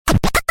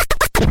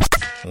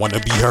Want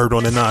to be heard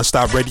on the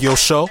NonStop radio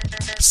show?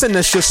 Send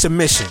us your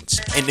submissions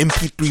in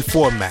MP3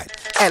 format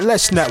at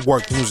Let's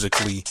Network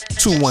Musically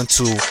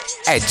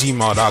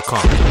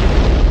 212@gmail.com.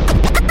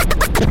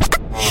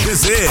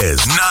 This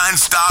is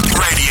NonStop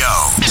Radio.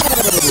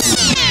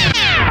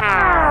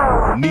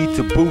 Need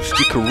to boost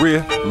your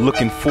career?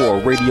 Looking for a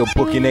radio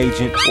booking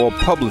agent or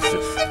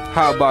publicist?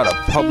 How about a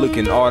public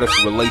and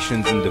artist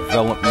relations and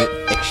development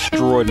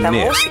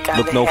extraordinaire?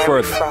 Look no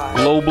further.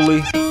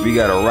 Globally, we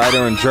got a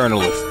writer and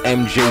journalist,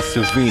 MJ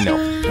Savino,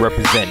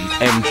 representing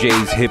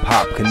MJ's Hip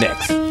Hop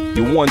Connects.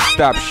 Your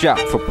one-stop shop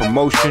for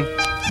promotion,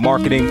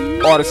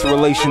 marketing, artist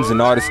relations,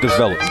 and artist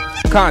development.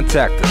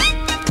 Contact us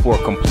for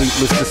a complete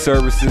list of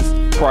services,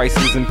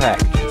 prices, and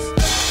packages.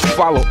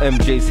 Follow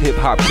MJ's Hip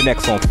Hop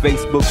Connects on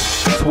Facebook,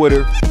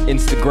 Twitter,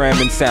 Instagram,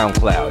 and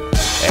SoundCloud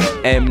at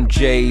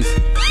MJ's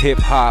Hip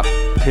Hop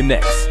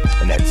Connects,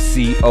 and that's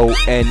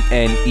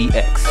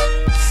CONNEX.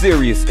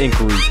 Serious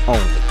inquiries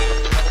only.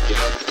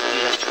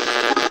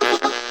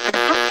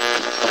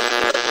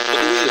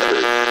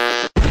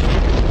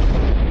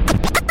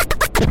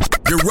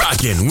 You're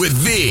rocking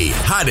with the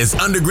hottest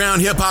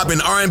underground hip-hop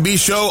and R&B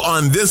show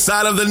on this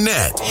side of the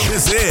net.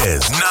 This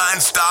is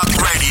NonStop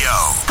Radio.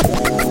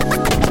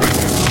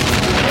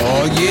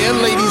 Oh yeah,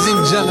 ladies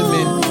and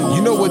gentlemen,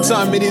 you know what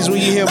time it is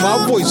when you hear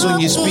my voice on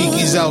your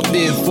speakers out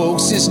there,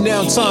 folks. It's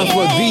now time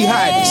for the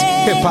hottest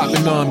hip-hop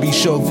and R&B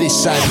show this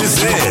side of the net.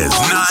 This is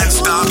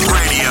NonStop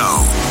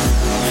Radio.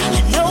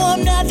 I know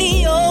I'm not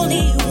the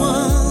only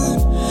one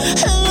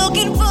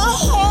looking for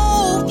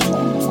hope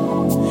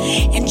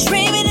and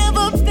dreaming of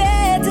a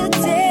better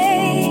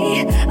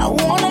day. I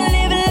wanna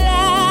live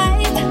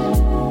life,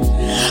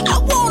 I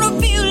wanna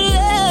feel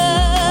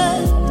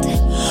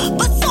loved,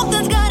 but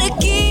something's gotta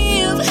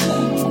give.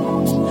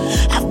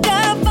 I've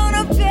gotta find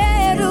a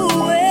better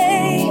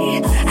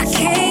way. I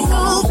can't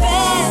go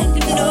back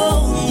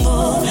no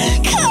more,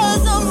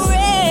 'cause I'm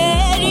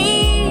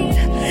ready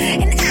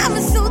and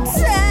I'm so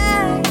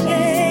tired.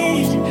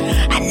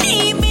 I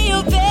need me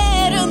a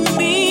better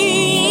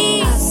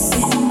me. I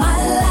spend my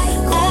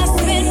life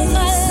going in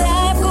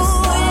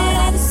circles.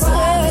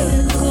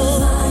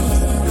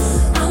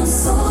 I'm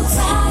so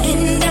tired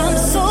and I'm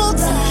so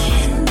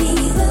tired.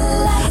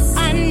 I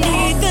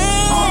need the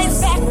lights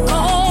back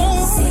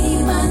on,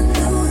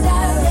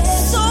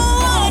 so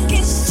I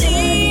can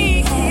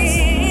see.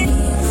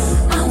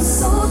 I'm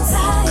so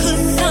tired,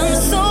 'cause I'm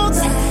so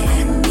tired. I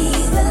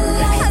need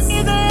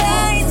the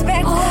lights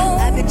back on.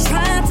 I've been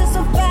trying to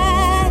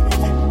survive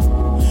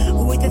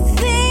with the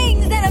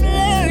things that I've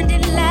learned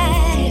in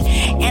life,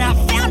 and I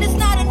found it's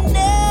not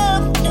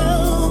enough,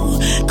 no,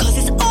 'cause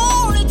it's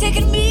only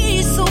taken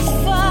me so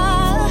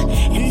far,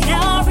 and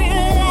now I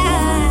realize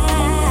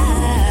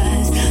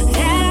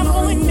that I'm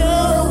going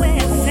nowhere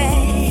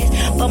fast,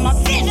 but my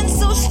vision's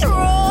so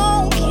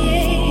strong,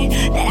 yeah,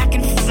 that I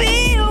can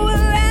feel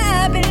where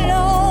I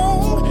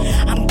belong.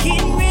 I'm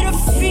getting rid of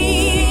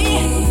fear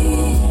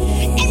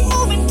and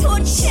moving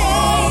toward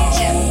change,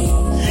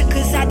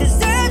 'cause I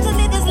deserve to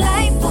live this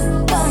life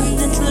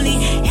abundantly,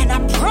 and I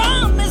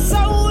promise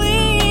I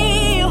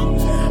will.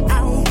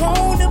 I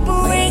wanna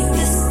break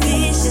this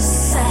vicious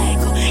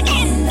cycle,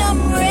 and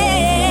I'm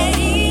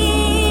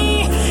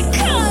ready,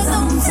 'cause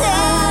I'm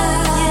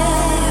tired.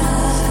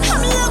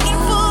 I'm looking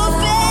for a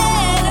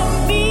better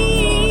me.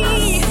 I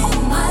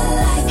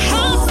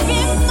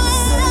spend my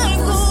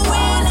life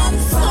going in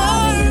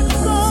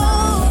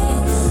circles.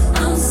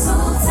 I'm so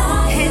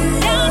tired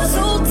and I'm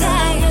so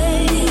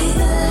tired.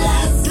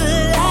 The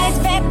lights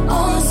back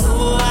on so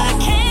I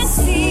can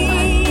see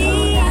my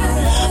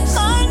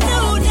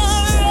new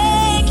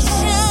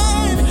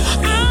direction.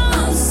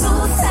 I'm so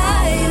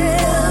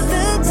tired of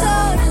the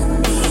dark.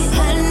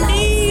 I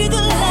need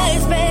the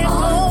lights back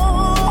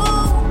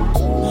on.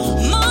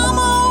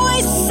 Mama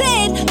always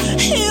said,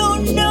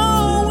 you'll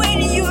know when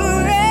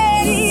you're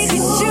ready,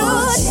 'cause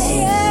you'll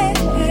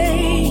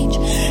change.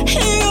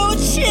 You'll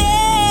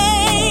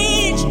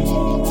change.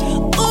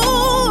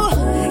 Ooh,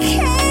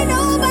 can't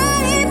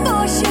nobody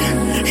force you.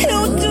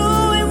 You'll do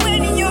it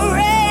when you're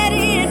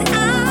ready, and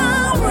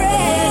I'm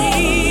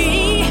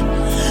ready.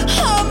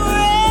 I'm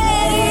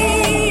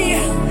ready.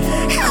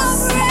 I'm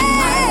ready.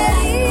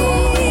 I'm ready.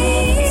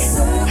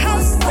 I'm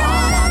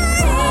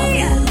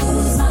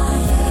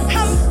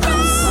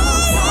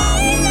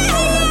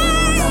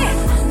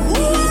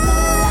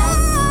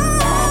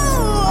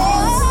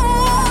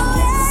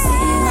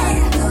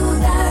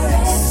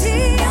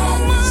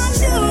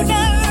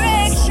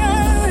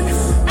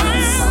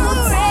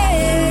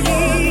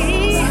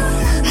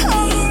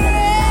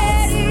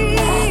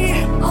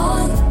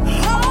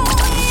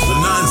The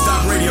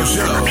NonStop Radio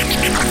Show.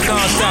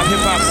 Non-stop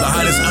hip-hop. The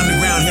hottest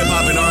underground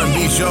hip-hop and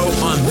R&B show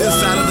on this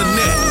side of the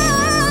net.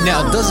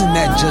 Now, doesn't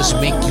that just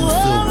make you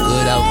feel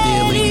good out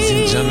there, ladies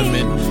and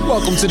gentlemen?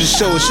 Welcome to the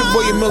show. It's your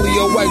boy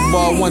Emilio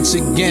Whiteball once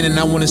again, and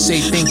I want to say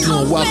thank you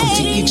and welcome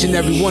to each and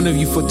every one of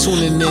you for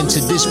tuning in to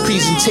this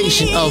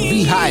presentation of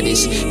the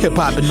hottest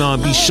hip-hop and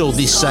R&B show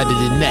this side of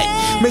the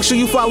net. Make sure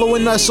you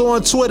following us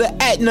on Twitter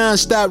at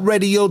NonStop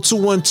Radio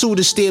 212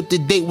 to stay up to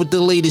date with the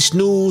latest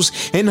news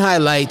and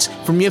highlights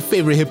from your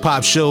favorite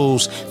hip-hop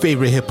show's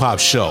favorite hip-hop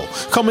show.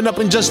 Coming up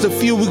in just a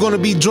few, we're going to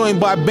be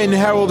joined by Ben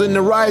Harold in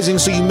the Rising,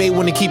 so you may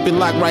want to keep it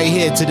locked right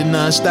here to the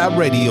NonStop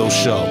Radio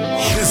show.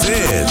 This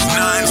is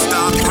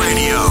NonStop Radio.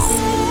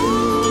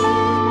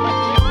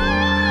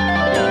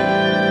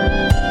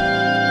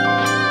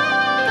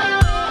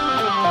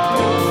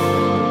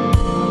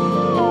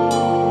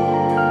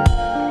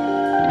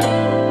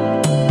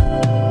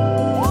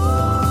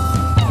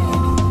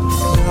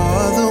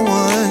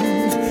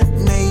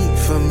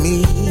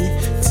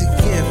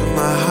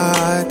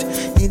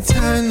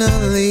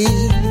 Eternally,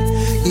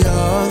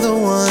 you're the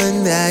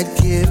one that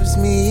gives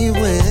me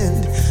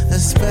wind, a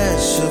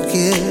special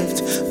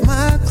gift,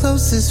 my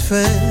closest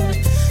friend.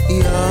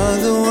 You're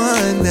the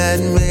one that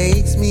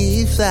makes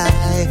me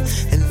fly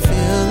and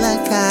feel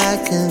like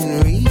I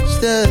can reach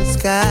the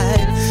sky.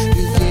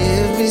 You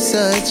give me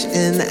such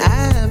an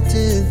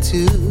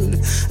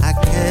aptitude, I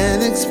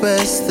can't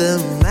express the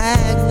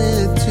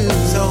magnitude.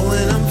 So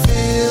when I'm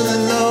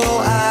feeling low,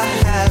 I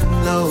have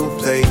no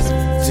place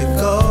to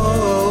go.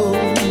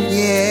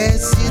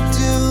 Yes, you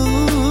do.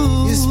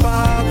 You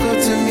sparkle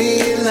to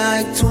me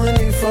like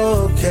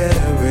 24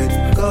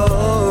 karat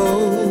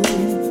gold.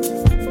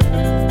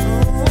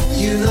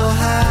 You know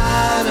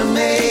how to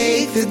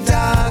make the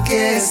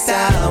darkest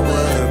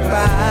hour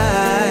bright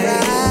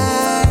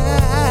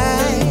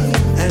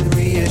and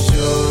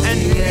reassure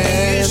me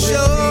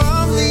everything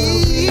will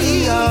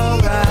be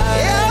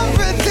alright.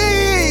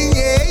 Everything,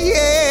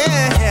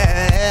 yeah.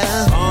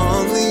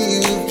 Only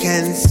you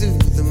can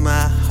soothe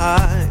my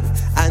heart.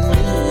 I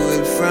knew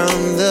it from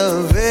the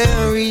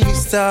very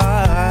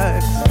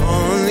start.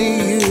 Only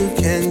you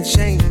can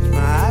change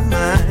my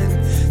mind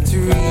to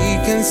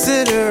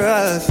reconsider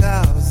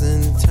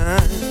 1,000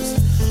 times.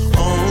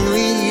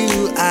 Only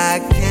you I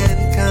can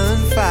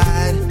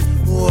confide.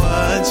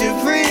 What you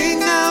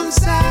bring, I'm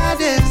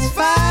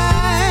satisfied.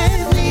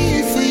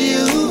 Me for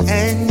you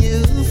and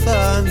you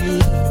for me.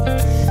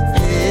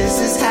 This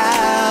is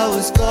how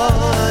it's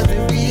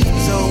gonna be.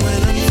 So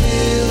when I'm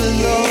feeling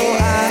low,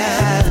 I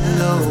have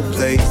no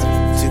place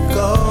to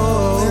go.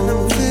 When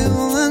I'm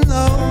feeling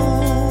low,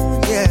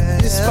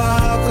 yeah. You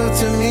sparkle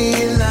to me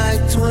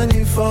like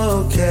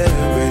 24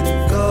 karat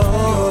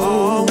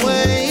gold.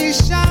 Always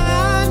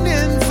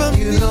shining for me.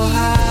 You know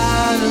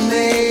how to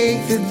make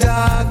the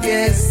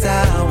darkest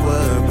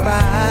hour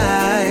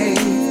bright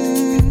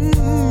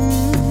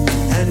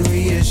and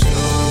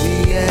reassure me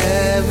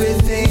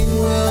everything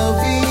will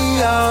be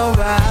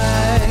alright.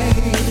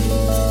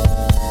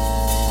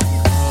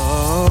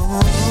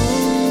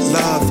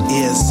 Love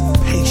is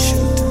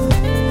patient.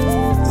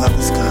 Love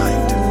is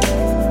kind.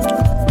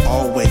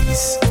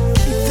 Always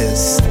keep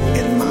this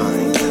in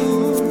mind.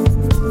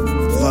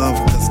 Love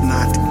does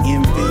not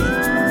envy.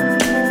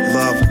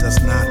 Love does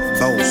not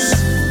boast.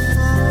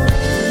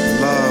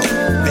 Love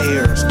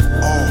bears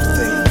all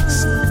things,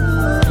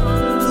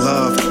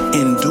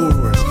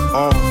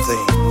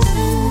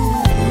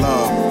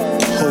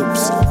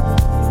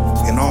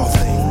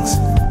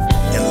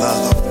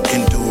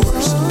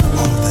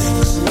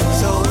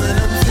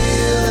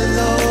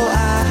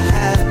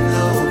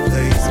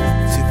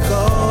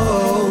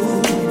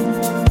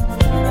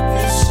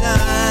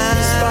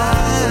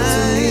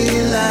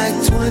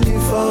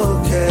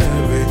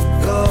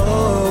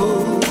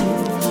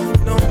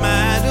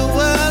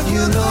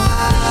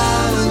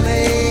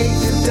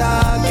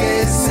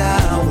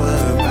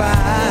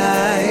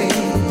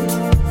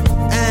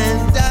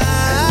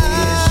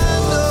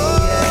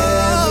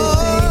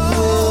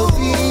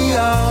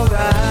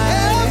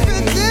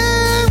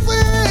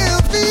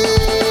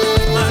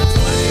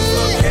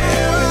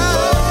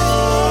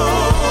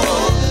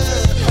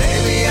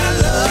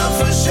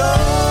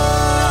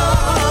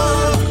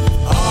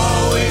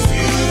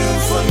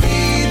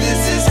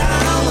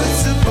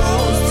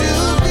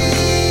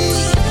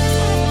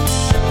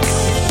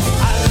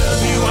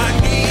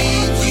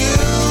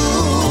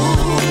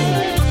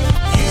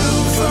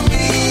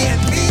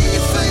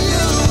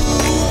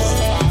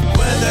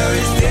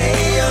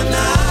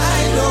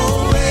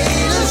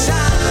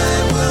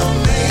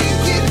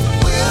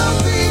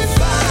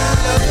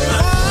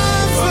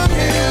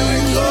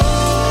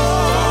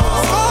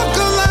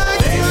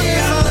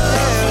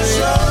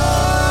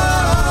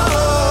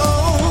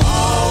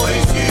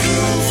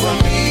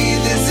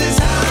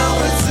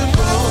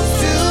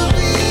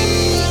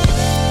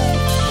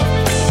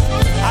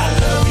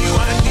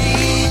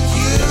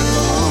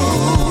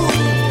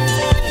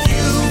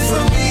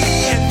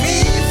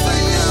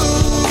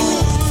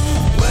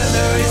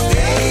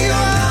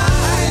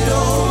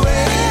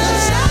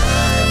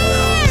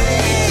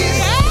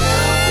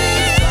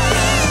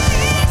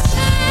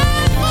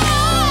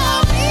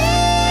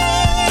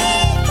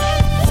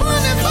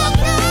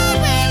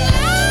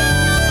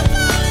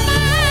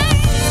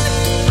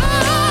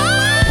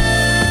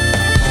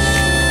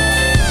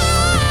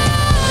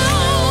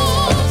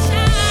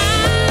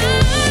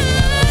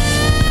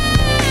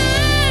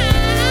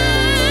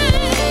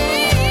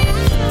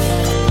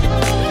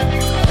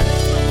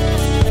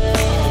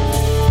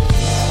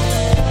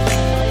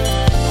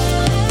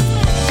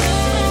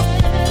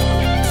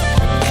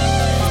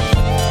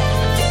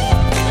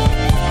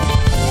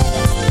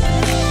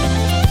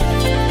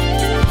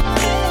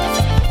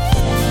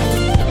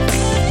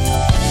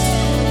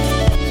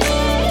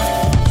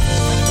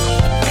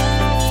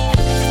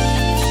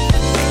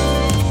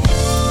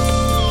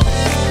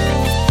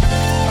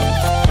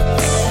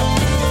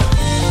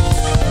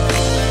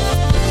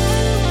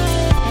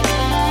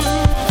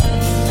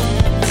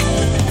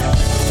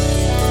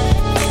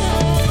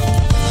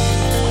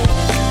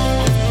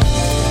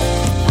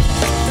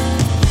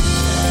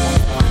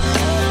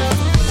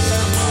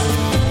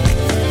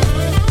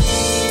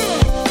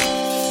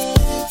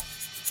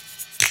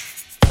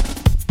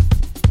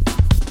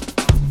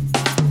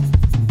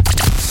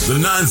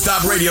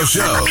 NonStop Radio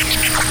Show.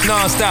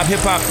 NonStop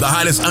Hip Hop. The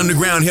hottest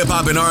underground hip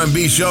hop and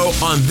R&B show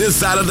on this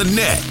side of the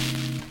net.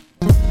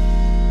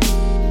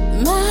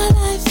 My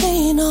life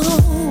ain't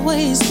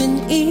always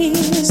been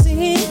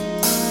easy.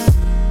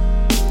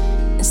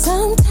 And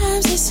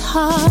sometimes it's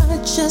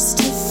hard just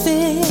to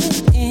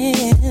fit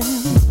in.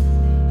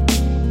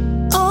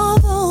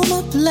 Although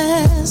my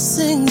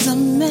blessings are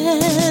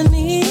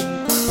many,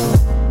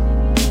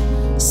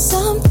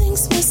 some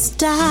things must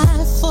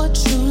die for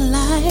true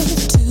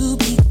life to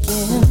begin.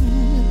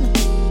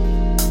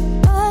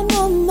 But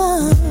my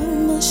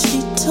mama,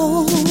 she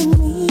told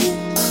me,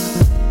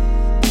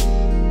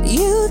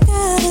 you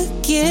got a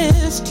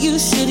gift, you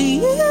should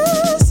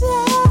use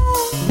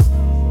it.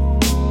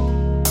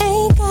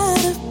 Ain't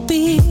gotta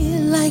be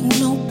like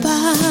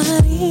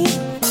nobody.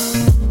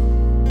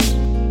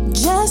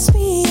 Just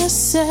be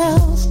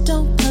yourself,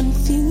 don't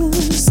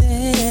confuse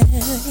it.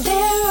 There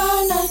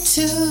are not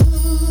two,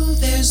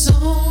 there's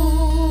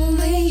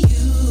only you.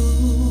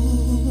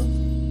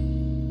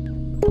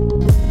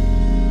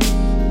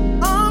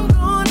 I'm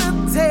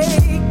gonna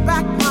take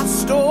back my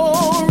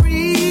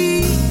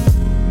story.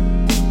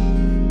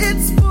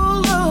 It's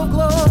full of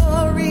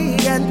glory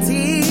and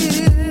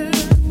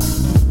tears.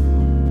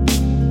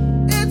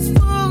 It's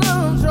full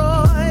of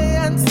joy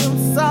and some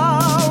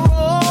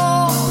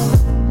sorrow.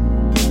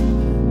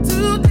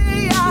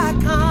 Today I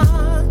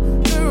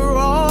conquer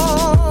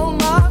all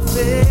my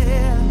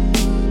fear.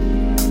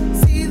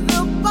 See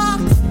the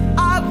box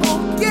I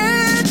won't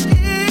get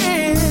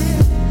in.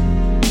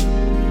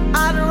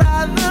 I'd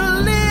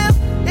rather live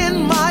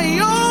in my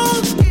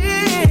own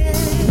skin.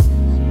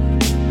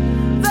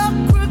 The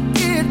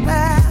crooked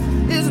path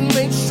is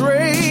made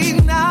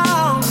straight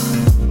now.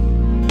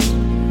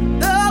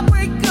 The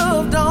break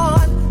of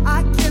dawn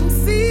I can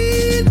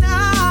see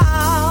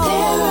now.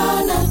 There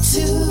are not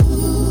two,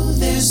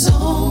 there's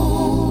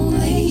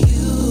only you.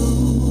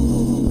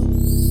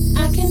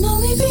 I can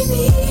only be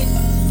me,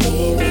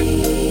 be me,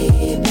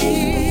 be me,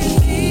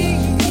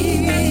 be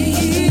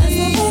me. That's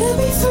the way to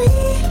be free,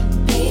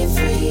 be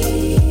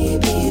free,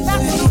 be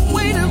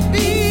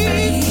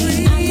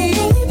free. I can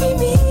only be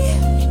me,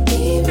 be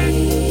me, be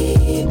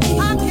me.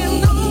 I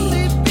can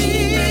only be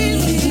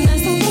me.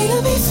 That's the way to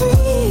be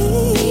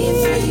free, be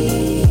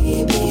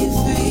free, be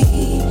free,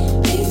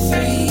 be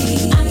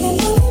free. I can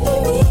only be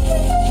me,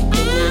 I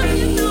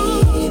can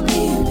only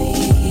be me.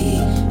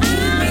 I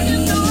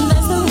can only.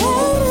 That's the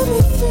way to be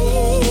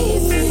free,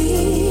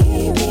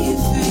 free, be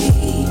free,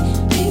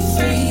 be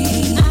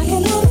free. I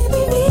can only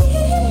be me,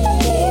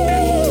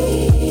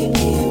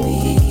 be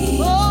me.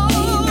 Oh,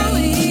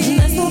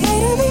 that's the way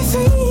to be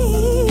free,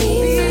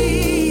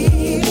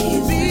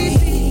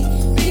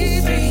 be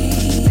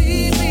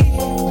free.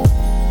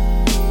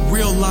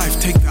 Real life,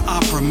 take the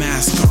opera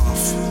mask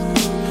off.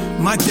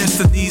 My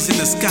destiny's in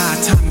the sky,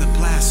 time to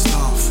blast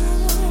off.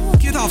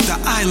 Get off the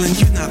island,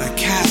 you're not a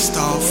cast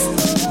off.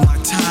 My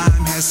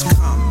time has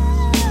come.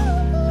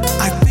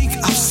 I think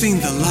I've seen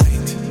the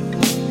light.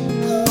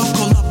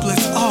 Buckle up,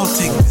 let's all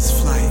take this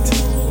flight.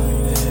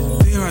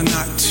 There are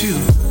not two,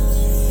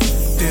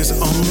 there's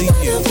only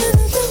you.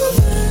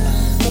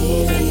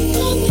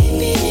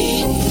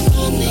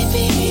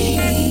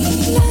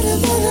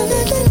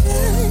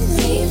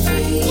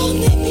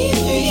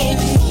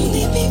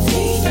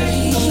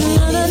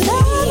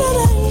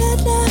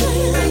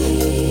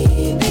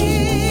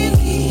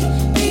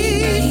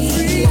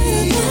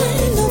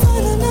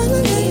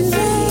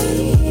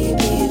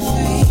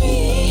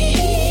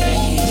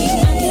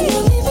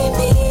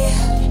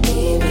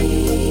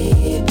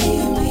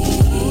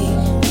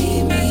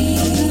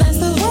 That's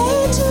the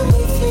way to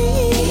be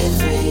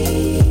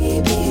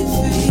free,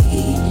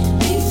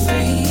 be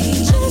free.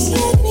 Just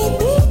let me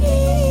be me.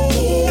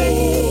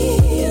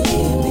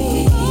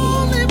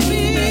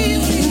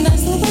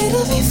 That's the way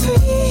to be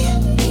free,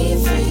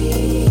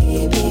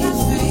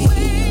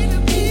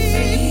 be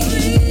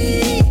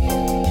free.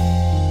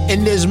 And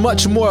there's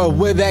much more of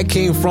where that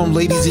came from,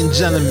 ladies and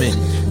gentlemen.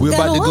 We're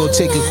about to go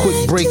take a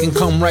quick break and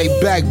come right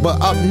back.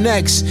 But up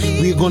next,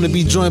 we're going to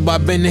be joined by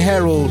Ben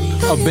Harold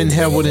of Ben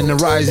Harold and the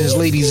Risings.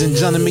 Ladies and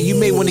gentlemen, you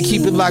may want to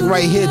keep it locked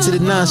right here to the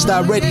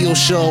NonStop Radio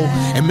Show.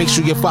 And make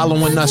sure you're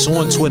following us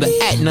on Twitter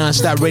at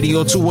NonStop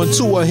Radio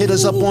 212 or hit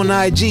us up on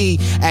IG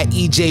at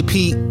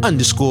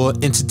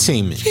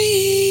EJP_entertainment.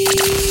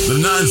 The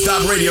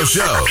NonStop Radio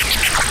Show.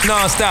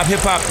 NonStop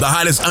Hip Hop. The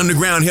hottest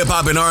underground hip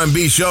hop and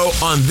R&B show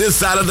on this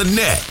side of the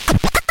net.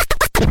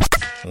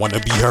 Want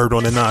to be heard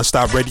on the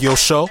NonStop Radio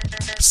Show?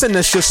 Send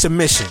us your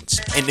submissions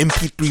in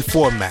MP3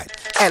 format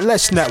at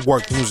Let's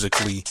Network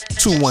Musically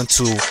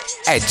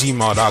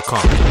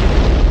 212@gmail.com.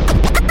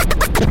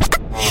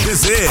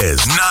 This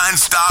is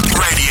NonStop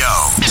Radio.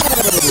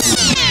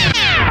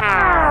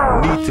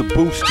 Need to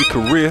boost your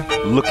career?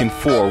 Looking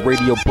for a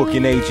radio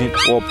booking agent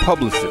or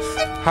publicist?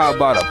 How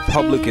about a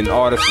public and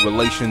artist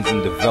relations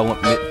and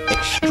development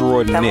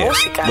extraordinaire?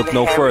 Look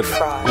no further.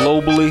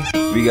 Globally,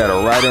 we got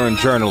a writer and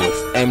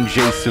journalist,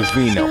 MJ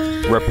Savino,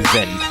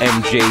 representing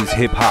MJ's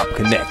Hip Hop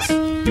Connects.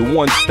 Your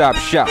one-stop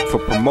shop for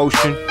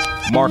promotion,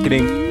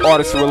 marketing,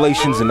 artist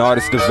relations, and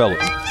artist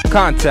development.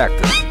 Contact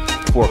us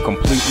for a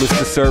complete list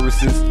of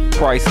services,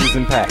 prices,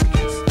 and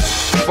packages.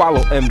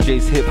 Follow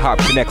MJ's Hip Hop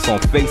Connects on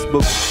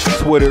Facebook,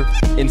 Twitter,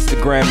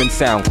 Instagram, and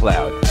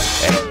SoundCloud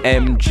at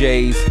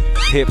MJ's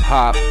Hip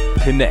Hop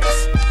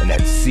Connects, and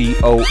that's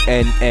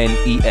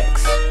CONNEX.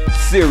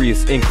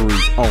 Serious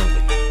inquiries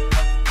only.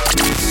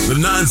 The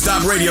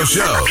NonStop Radio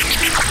Show.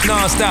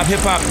 NonStop Hip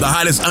Hop. The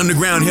hottest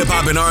underground hip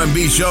hop and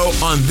R&B show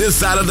on this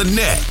side of the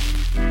net.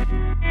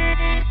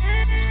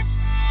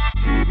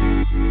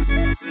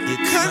 You're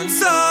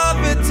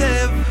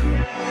conservative.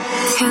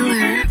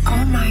 Killer,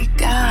 oh my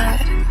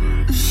God.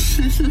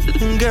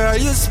 Girl,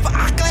 you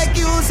spark like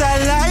you's a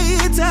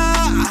lighter.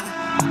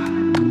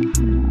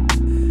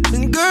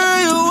 Girl,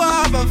 you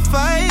have a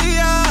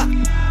fire.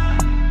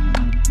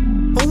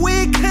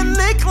 We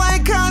connect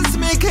like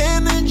cosmic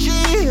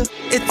energy.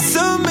 It's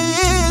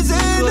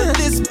amazing,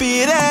 this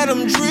beat that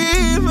I'm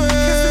dreaming.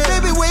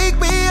 Baby, wake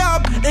me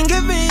up and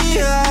give me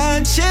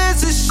a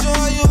chance to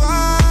show you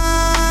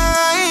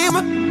I'm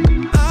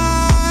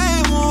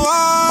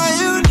all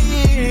you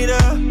need.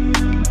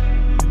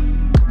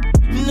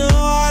 No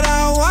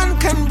other one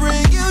can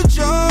bring you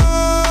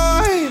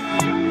joy,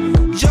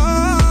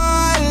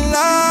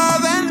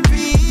 love, and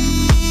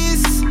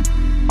peace.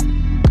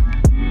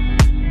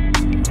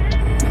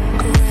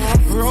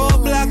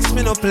 Roblox,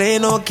 me no play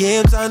no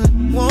games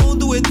and won't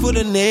do it for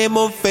the name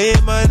of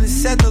fame. And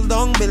settle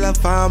down, build a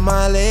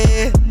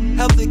family,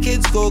 help the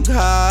kids go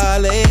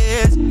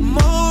college.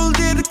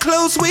 Molded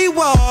close we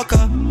walk,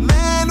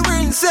 man, we're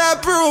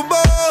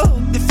inseparable.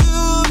 The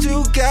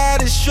future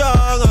God is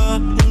stronger.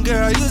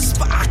 Girl, you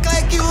spark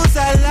like you's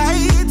a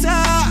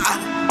lighter.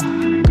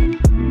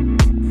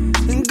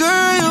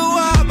 Girl, you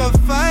have a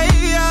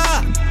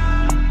fire.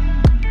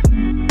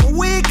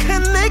 We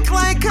connect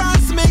like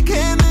cosmic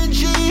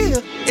energy.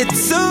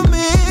 It's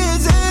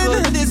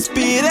amazing, this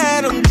beat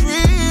that I'm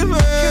dreaming.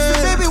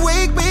 Baby,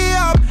 wake me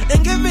up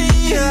and give me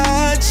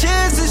a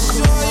chance to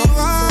show you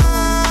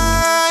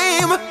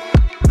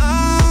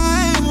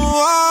I'm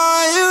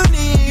all you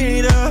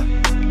need.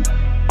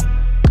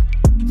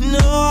 No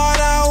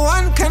other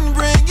one can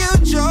bring you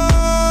joy,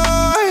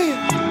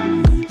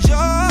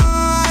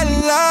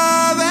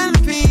 love, and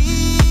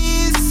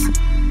peace.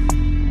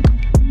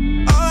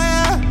 Oh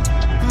yeah,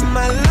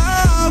 my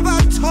love, I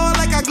tore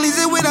like a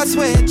glizzy with a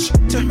switch.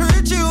 To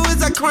hurt you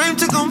is a crime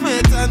to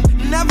commit, and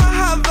never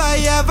have I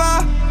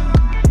ever,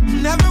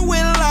 never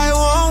will I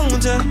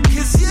won't.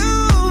 Cause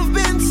you've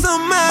been so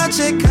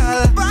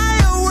magical,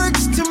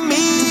 fireworks to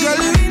me. Girl,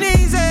 you ain't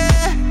easy,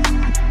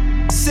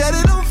 set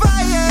it on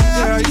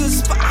fire. Girl, you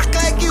spark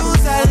like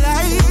you's a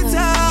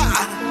lighter.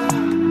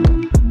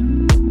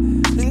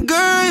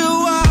 Girl,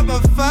 you have a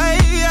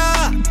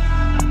fire.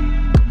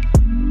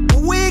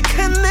 We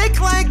connect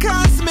like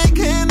cosmic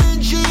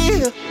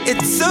energy.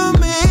 It's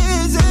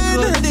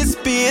amazing, this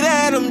beat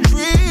that I'm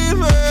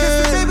dreaming.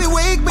 Baby,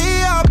 wake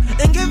me up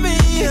and give me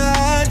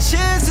a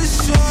chance to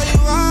show you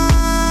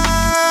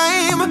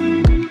I'm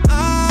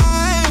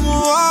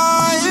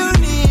all you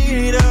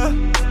need.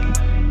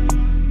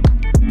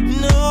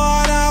 No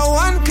other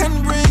one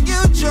can bring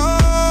you joy,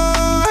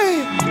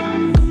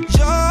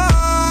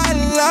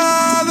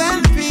 love,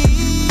 and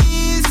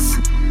peace.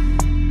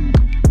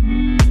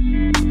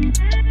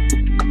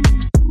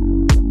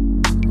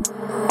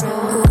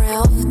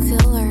 Ralph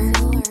Tiller.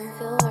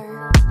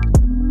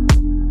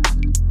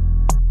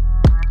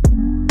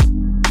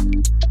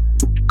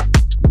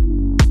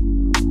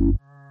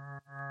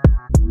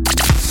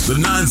 The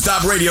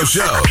NonStop Radio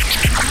Show.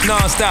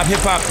 NonStop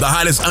Hip Hop. The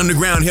hottest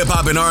underground hip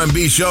hop and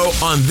R&B show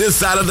on this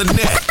side of the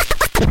net.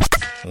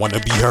 Want to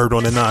be heard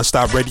on the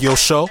NonStop Radio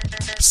Show?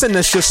 Send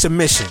us your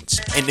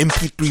submissions in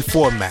MP3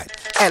 format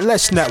at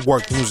Let's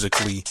Network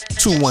Musically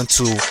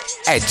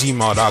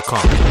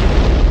 212@gmail.com.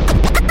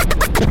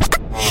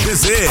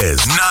 This is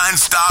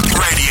NonStop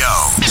Radio.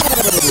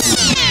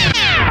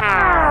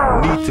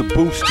 Need to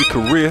boost your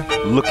career?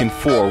 Looking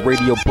for a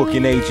radio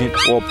booking agent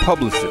or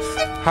publicist?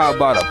 How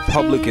about a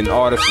public and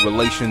artist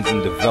relations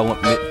and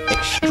development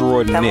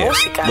extraordinaire?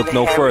 Look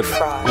no further.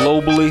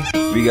 Globally,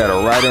 we got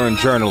a writer and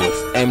journalist,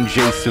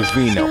 MJ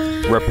Savino,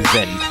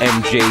 representing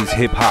MJ's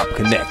Hip Hop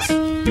Connects.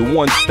 Your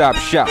one-stop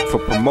shop for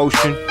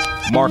promotion,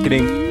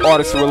 marketing,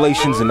 artist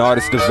relations, and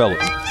artist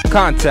development.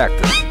 Contact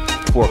us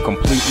for a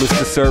complete list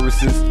of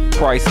services,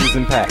 prices,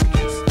 and packages.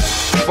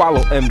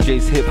 Follow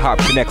MJ's Hip Hop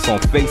Connects on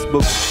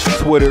Facebook,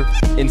 Twitter,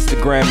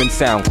 Instagram, and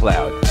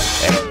SoundCloud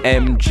at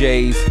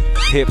MJ's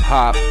Hip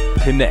Hop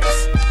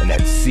Connects, and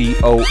that's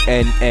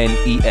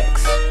CONNEX.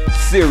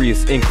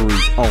 Serious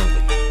inquiries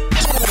only.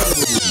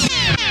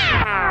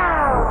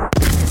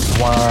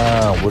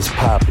 Wow, what's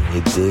poppin',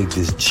 you dig?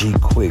 This G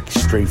Quick,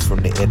 straight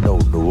from the NO,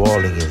 New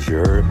Orleans, you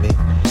heard me?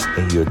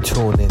 And you're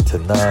tuned into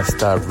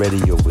NonStop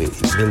Radio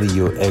with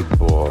Emilio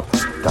Egbar,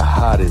 the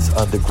hottest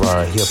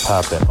underground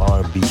hip-hop and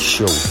R&B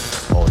show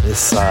on this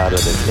side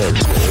of the net,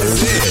 you heard me?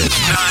 This is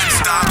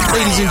NonStop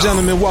Ladies and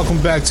gentlemen,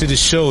 welcome back to the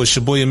show. It's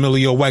your boy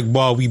Emilio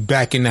Wackball. We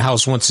back in the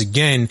house once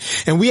again,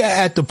 and we are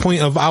at the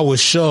point of our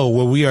show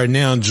where we are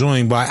now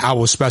joined by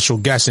our special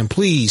guest. And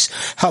please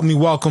help me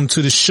welcome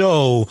to the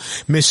show,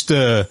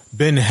 Mr.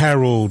 Ben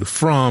Harold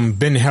from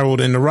Ben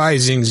Harold and the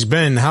Risings.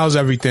 Ben, how's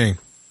everything?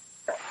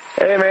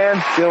 Hey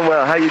man, doing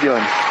well. How you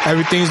doing?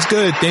 Everything's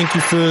good. Thank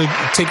you for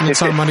taking the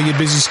time out of your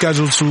busy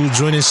schedule to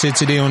join us here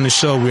today on the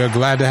show. We are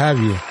glad to have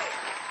you.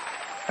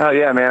 Oh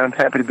yeah, man. I'm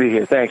happy to be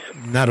here. Thanks.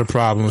 Not a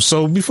problem.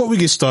 So before we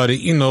get started,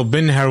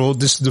 Ben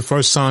Harold, this is the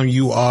first time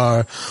you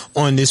are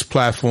on this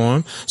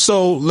platform.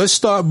 So let's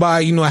start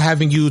by,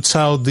 having you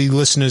tell the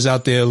listeners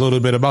out there a little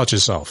bit about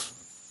yourself.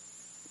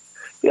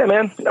 Yeah,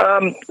 man.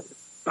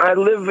 I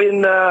live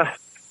in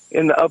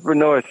the upper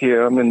north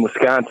here. I'm in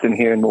Wisconsin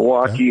here in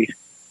Milwaukee.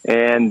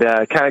 Okay. And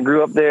kind of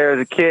grew up there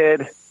as a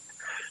kid.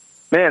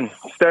 Man,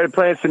 started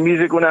playing some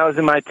music when I was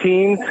in my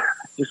teens.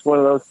 Just one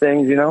of those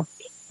things,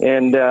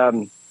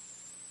 And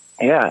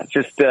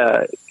just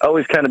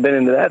always kind of been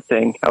into that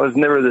thing. I was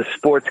never the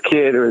sports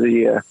kid or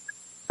the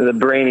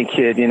brainy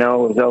kid, I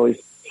was always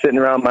sitting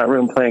around my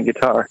room playing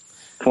guitar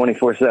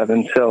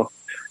 24/7. So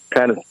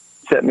kind of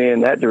set me in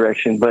that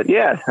direction. But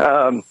yeah,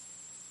 I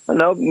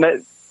don't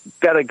know,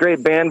 got a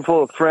great band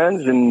full of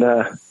friends, and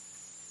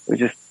we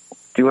just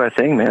do our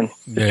thing, man.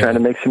 Just trying to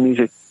make some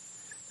music,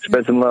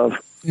 spread some love.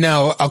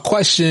 Now, a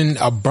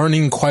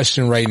burning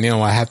question right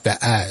now I have to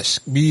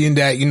ask, being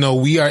that,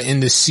 we are in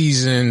the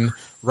season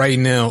right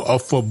now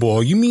of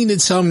football. You mean to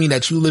tell me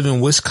that you live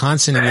in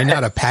Wisconsin and you're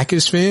not a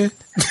Packers fan?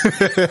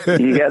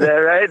 You got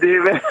that right,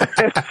 dude, man.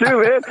 It's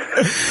true, man.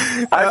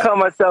 I call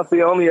myself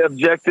the only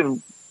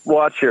objective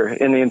watcher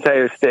in the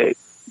entire state.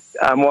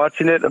 I'm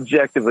watching it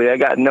objectively. I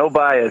got no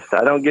bias.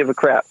 I don't give a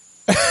crap.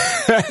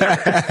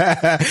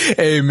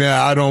 Hey man,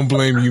 I don't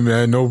blame you,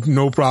 man.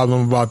 No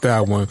problem about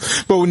that one.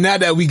 But now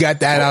that we got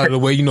that out of the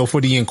way, for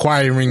the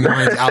inquiring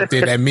minds out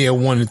there that may have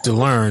wanted to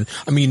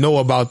know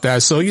about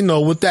that. So,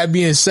 with that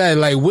being said,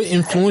 like, what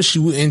influenced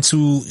you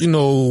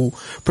into,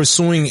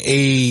 pursuing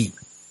a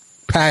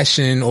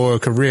passion or a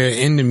career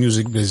in the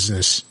music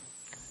business?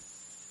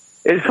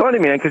 It's funny,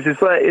 man, because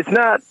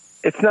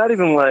it's not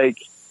even like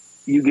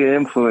you get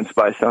influenced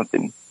by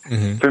something.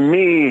 Mm-hmm. For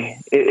me,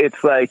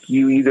 it's like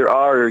you either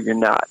are or you're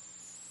not.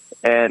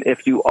 And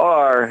if you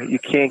are, you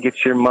can't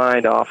get your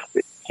mind off of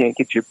it. You can't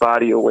get your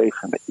body away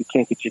from it. You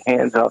can't get your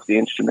hands off the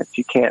instruments.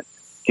 You can't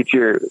get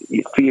your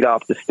feet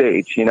off the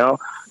stage,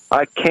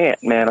 I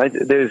can't, man.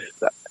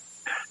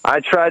 I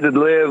tried to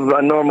live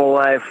a normal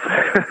life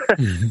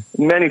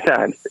many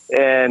times,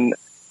 and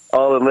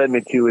all it led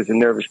me to was a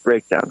nervous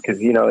breakdown because,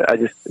 I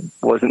just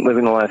wasn't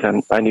living the life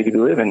I needed to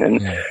be living.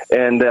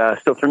 And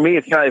so for me,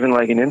 it's not even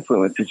like an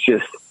influence. It's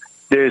just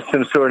there's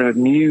some sort of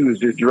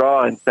muse or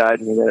draw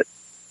inside me that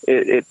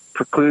it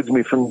precludes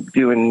me from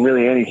doing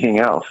really anything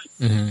else.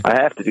 Mm-hmm.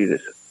 I have to do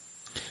this.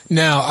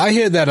 Now, I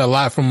hear that a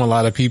lot from a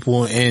lot of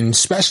people, and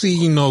especially,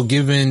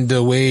 given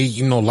the way,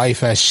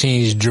 life has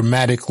changed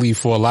dramatically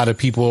for a lot of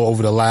people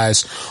over the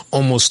last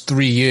almost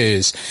 3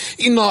 years.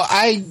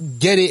 I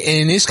get it,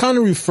 and it's kind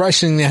of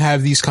refreshing to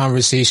have these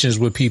conversations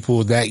with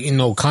people that,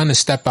 kind of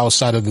step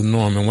outside of the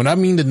norm. And when I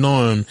mean the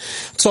norm, I'm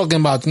talking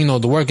about,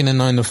 the working the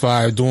 9 to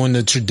 5, doing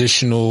the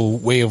traditional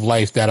way of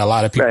life that a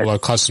lot of people are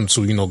accustomed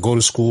to, go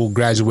to school,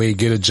 graduate,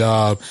 get a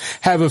job,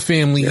 have a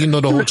family,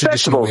 the whole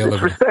traditional way of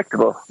living. It's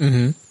respectable.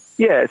 Mm-hmm.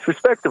 Yeah, it's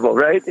respectable,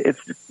 right? There's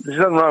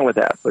nothing wrong with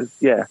that. But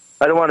yeah,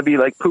 I don't want to be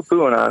like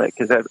poo-pooing on it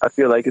because I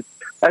feel like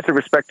that's a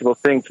respectable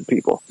thing for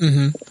people.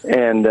 Mm-hmm.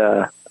 And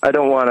I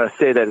don't want to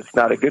say that it's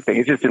not a good thing.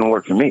 It just didn't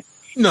work for me.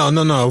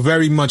 No,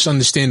 very much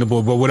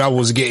understandable. But what I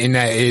was getting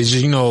at is,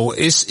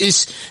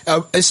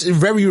 it's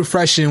very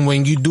refreshing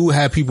when you do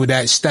have people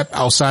that step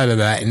outside of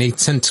that and they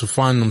tend to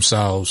find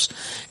themselves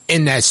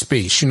in that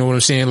space. You know what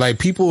I'm saying? Like,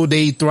 people,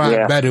 they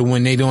thrive better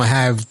when they don't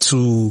have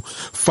to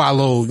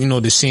follow,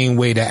 the same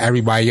way that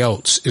everybody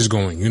else is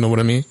going. You know what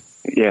I mean?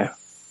 Yeah.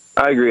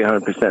 I agree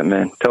 100%,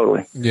 man.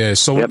 Totally. Yeah.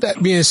 So with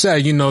that being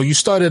said, you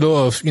started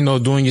off,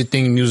 doing your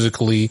thing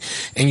musically,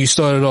 and you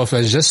started off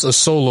as just a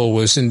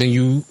soloist, and then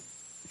you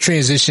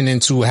transition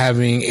into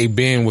having a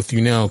band with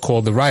you now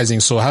called The Rising.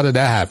 So how did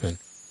that happen?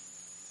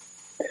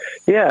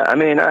 Yeah, I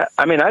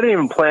didn't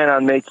even plan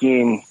on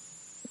making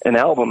an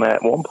album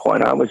at one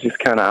point. I was just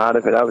kind of out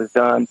of it. I was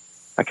done.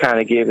 I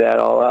kind of gave that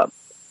all up.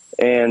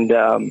 And,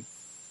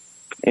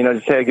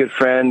 just had a good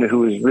friend who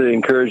was really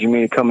encouraging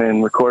me to come in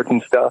and record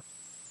some stuff.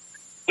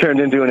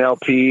 Turned into an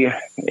LP.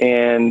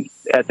 And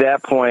at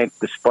that point,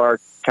 the spark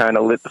kind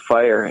of lit the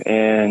fire.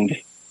 And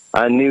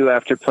I knew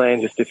after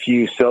playing just a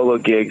few solo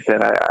gigs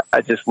that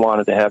I just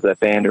wanted to have that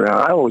band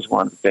around. I always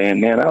wanted a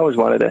band, man. I always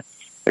wanted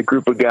a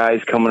group of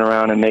guys coming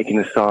around and making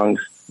the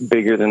songs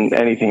bigger than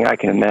anything I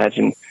can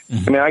imagine.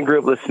 Mm-hmm. I grew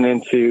up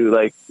listening to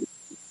like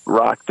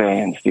rock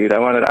bands, dude. I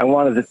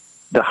wanted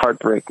the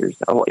Heartbreakers.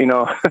 I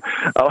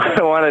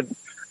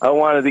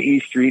wanted the E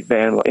Street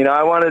Band.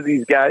 I wanted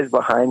these guys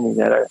behind me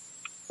that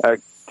are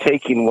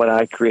taking what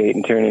I create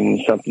and turning it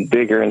into something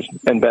bigger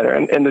and better.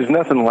 And there's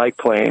nothing like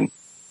playing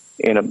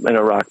in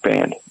a rock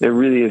band. There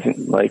really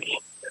isn't. Like,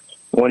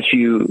 once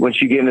you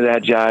get into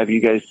that jive,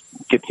 you guys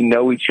get to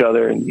know each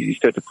other and you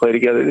start to play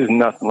together. There's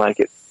nothing like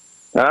it.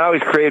 And I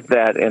always craved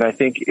that, and I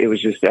think it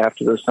was just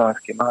after those songs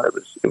came out,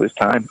 it was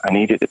time. I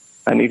needed it.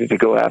 I needed to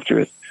go after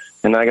it,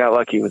 and I got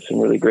lucky with some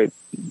really great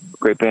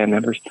band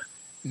members.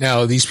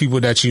 Now, these people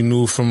that you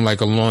knew from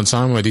like a long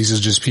time, or these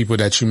are just people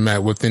that you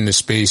met within the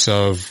space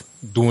of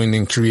doing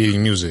and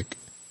creating music?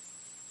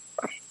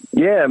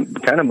 Yeah,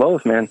 kind of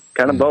both, man.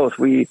 Kind of both.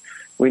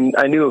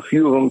 I knew a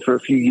few of them for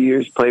a few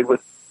years, played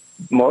with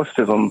most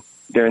of them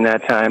during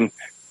that time,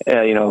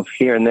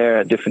 here and there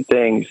at different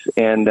things.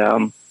 And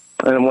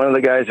one of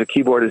the guys, a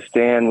keyboardist,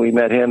 Stan, we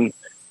met him.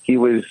 He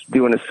was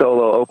doing a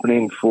solo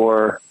opening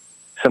for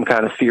some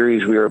kind of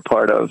series we were a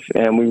part of,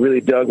 and we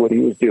really dug what he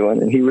was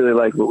doing, and he really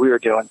liked what we were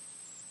doing.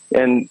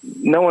 And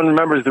no one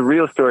remembers the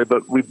real story,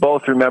 but we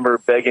both remember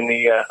begging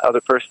the other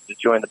person to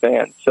join the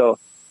band. So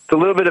it's a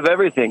little bit of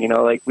everything,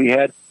 like we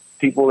had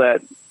people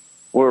that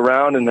were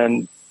around, and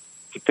then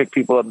to pick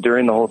people up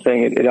during the whole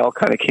thing, it all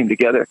kind of came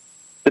together.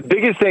 The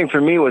biggest thing for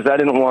me was I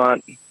didn't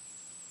want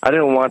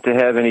to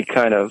have any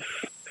kind of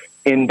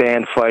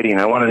in-band fighting.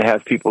 I wanted to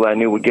have people that I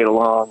knew would get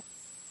along,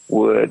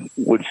 would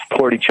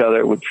support each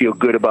other, would feel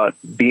good about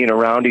being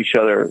around each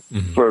other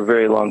for a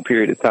very long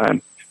period of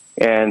time.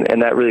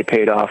 And that really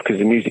paid off because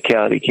the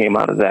musicality came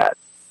out of that.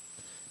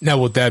 Now,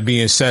 with that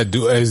being said,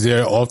 is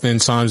there often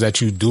times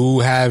that you do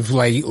have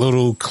like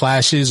little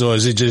clashes, or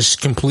is it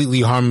just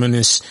completely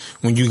harmonious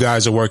when you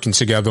guys are working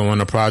together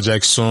on a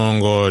project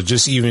song, or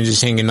just even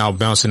just hanging out,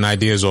 bouncing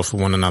ideas off of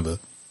one another?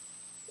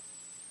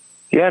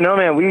 Yeah, no,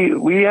 man,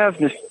 we have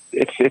this,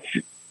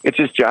 it's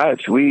just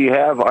jives. We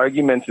have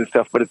arguments and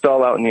stuff, but it's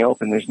all out in the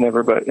open. There's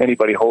never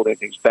anybody holding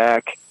things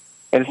back.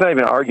 And it's not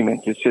even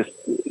arguments. It's just,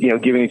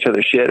 giving each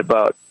other shit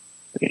about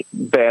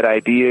bad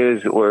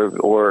ideas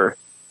or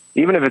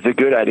even if it's a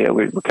good idea,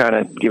 we're kind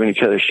of giving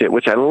each other shit,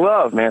 which I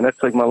love, man.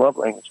 That's like my love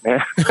language,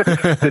 man.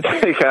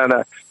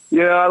 I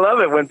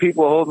love it when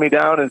people hold me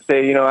down and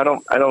say, I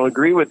don't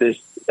agree with this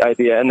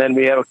idea. And then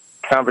we have a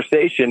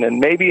conversation, and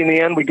maybe in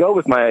the end we go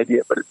with my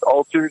idea, but it's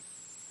altered,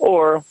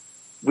 or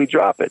we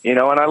drop it, and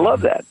I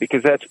love that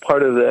because that's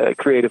part of the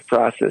creative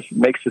process. It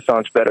makes the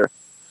songs better.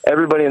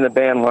 Everybody in the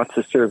band wants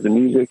to serve the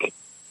music,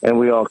 and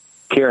we all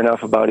care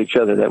enough about each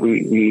other that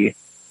we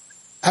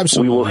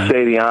absolutely will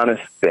say the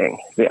honest thing.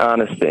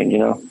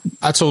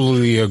 I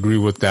totally agree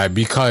with that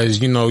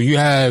because, you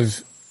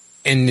have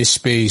in this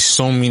space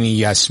so many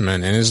yes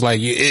men, and it's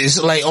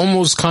like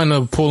almost kind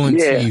of pulling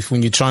teeth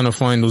when you're trying to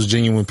find those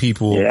genuine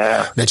people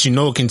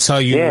that can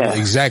tell you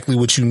exactly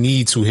what you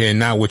need to hear,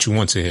 not what you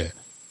want to hear.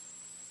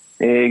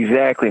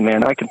 Exactly,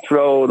 man. I can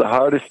throw the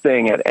hardest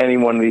thing at any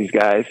one of these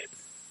guys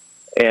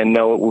and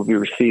know it will be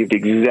received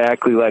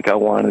exactly like I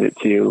wanted it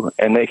to,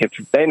 and they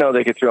know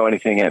they could throw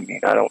anything at me.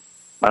 I don't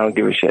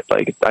give a shit.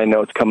 Like, I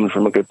know it's coming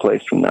from a good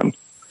place from them.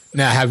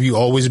 Now, have you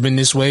always been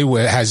this way?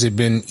 Has it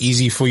been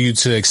easy for you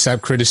to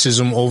accept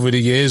criticism over the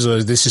years,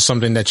 or this is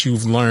something that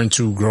you've learned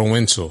to grow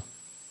into?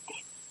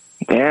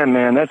 Yeah,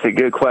 man, that's a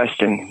good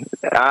question.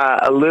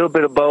 A little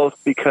bit of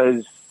both,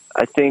 because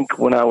I think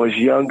when I was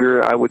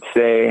younger, I would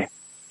say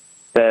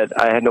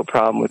that I had no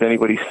problem with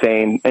anybody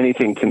saying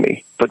anything to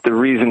me. But the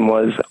reason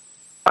was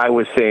I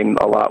was saying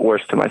a lot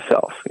worse to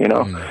myself,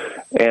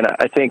 And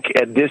I think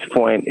at this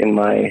point in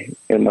my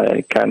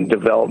kind of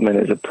development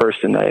as a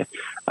person,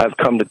 I've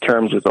come to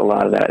terms with a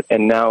lot of that.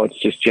 And now it's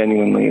just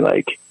genuinely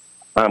like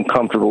I'm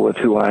comfortable with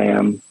who I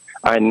am.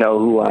 I know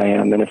who I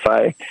am. And if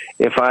I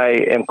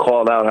am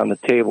called out on the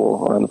table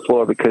or on the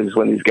floor because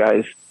when these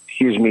guys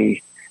hears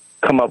me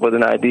come up with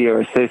an idea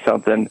or say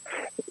something,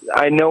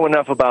 I know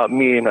enough about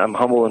me and I'm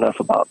humble enough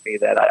about me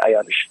that I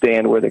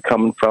understand where they're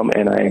coming from,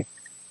 and I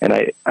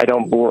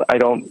don't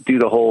do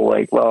the whole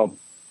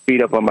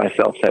beat up on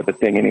myself type of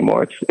thing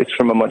anymore. It's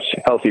from a much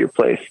healthier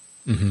place.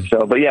 Mm-hmm.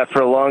 So, but yeah,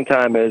 for a long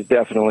time it was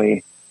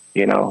definitely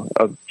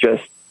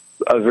just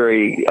a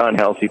very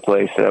unhealthy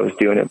place that I was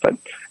doing it. But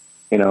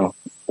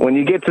when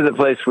you get to the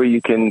place where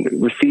you can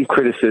receive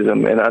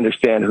criticism and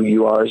understand who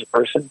you are as a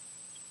person,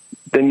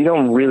 then you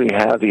don't really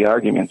have the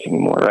arguments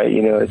anymore, right?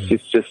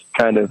 It's just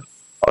kind of,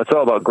 it's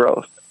all about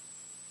growth.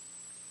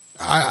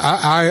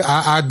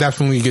 I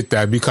definitely get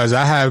that, because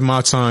I have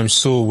my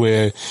times too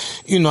where,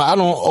 I don't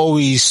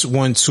always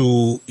want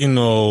to,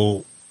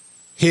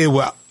 hear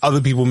what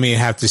other people may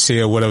have to say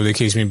or whatever the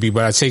case may be,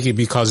 but I take it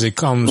because it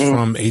comes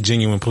from a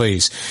genuine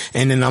place.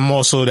 And then I'm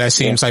also that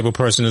same type of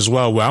person as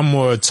well, where I'm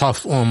more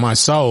tough on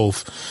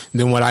myself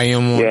than what I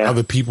am on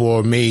other people,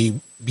 or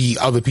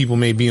other people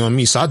may be on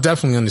me. So I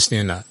definitely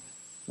understand that.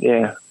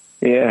 Yeah.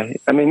 Yeah.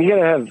 I mean,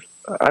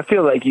 I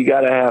feel like you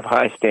gotta have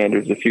high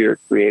standards if you're a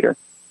creator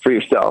for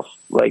yourself.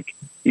 Like,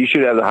 you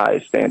should have the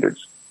highest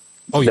standards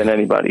than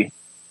anybody,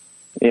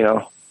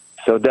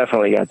 So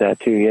definitely got that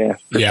too, yeah.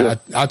 Yeah, sure.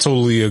 I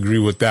totally agree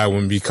with that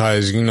one,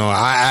 because,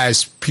 I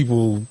ask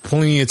people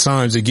plenty of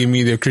times to give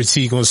me their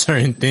critique on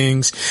certain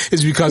things.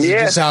 It's because of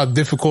just how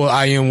difficult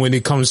I am when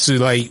it comes to,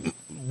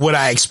 what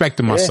I expect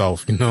of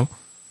myself, Yeah.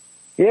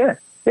 Yeah.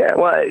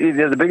 Well,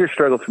 the bigger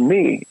struggle for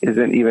me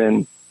isn't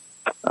even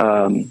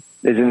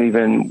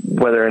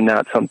whether or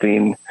not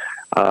something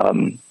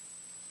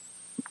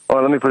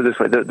Well, let me put it this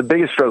way. The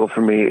biggest struggle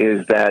for me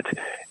is that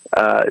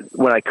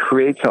when I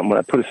create something, when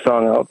I put a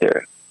song out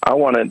there, I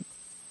want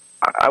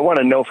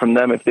to know from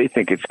them if they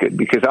think it's good,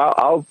 because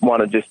I'll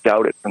want to just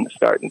doubt it from the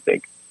start and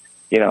think,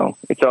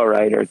 it's all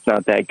right, or it's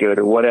not that good,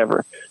 or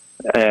whatever.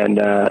 And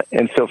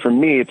so for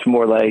me, it's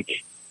more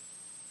like,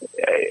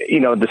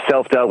 the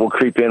self-doubt will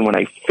creep in when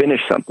I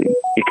finish something,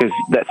 because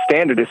that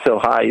standard is so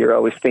high. You're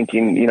always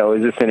thinking,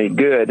 is this any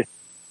good?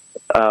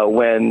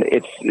 When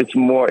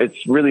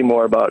it's really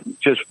more about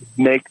just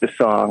make the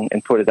song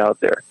and put it out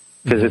there,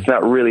 because it's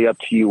not really up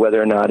to you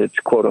whether or not it's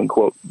quote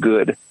unquote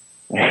good.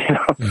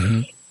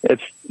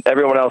 It's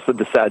everyone else will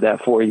decide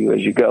that for you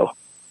as you go.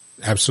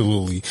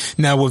 Absolutely.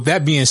 Now, with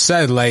that being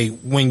said, like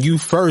when you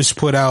first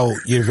put out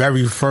your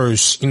very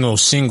first,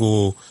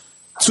 single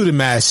to the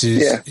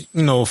masses,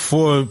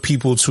 for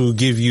people to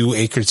give you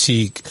a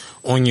critique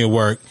on your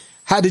work,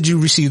 how did you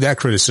receive that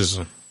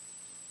criticism?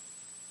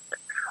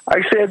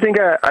 Actually, I think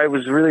I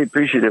was really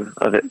appreciative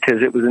of it,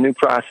 because it was a new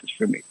process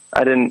for me. I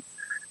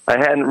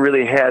hadn't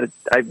really I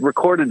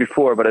recorded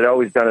before, but I'd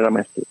always done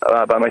it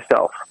by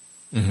myself.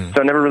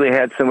 So I never really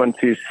had someone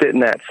to sit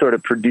in that sort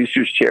of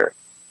producer's chair.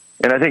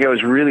 And I think I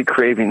was really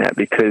craving that,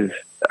 because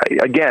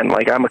again,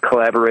 I'm a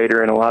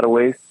collaborator in a lot of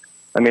ways.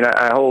 I mean,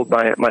 I hold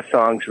my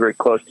songs very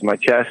close to my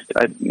chest.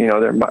 I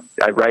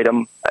write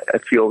them. I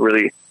feel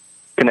really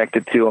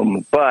connected to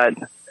them. But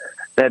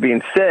that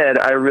being said,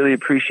 I really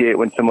appreciate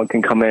when someone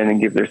can come in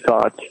and give their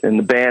thoughts. And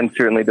the band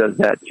certainly does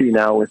that too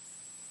now, with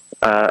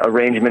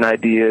arrangement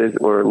ideas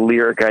or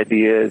lyric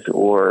ideas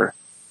or,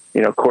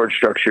 chord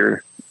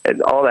structure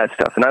and all that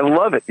stuff. And I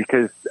love it,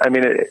 because,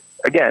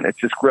 again, it's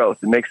just growth.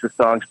 It makes the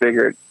songs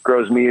bigger. It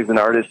grows me as an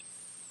artist.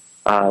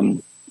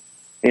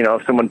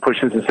 If someone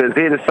pushes and says,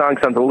 hey, this song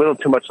sounds a little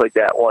too much like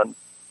that one,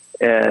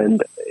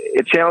 and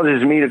it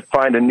challenges me to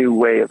find a new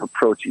way of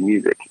approaching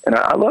music. And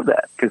I love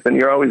that, because then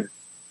you're always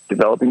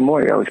developing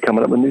more. You're always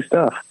coming up with new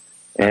stuff,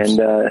 and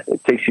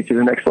it takes you to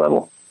the next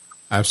level.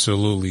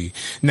 Absolutely.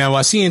 Now,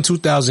 I see in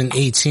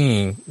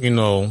 2018,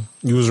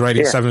 you was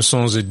writing 7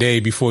 songs a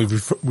day before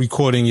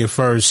recording your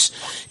first,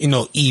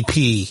 EP,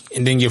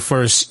 and then your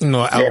first,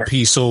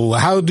 LP. So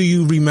how do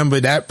you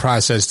remember that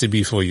process to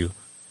be for you?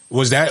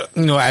 Was that,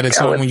 at a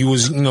time when you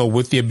was,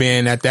 with your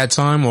band at that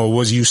time, or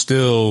was you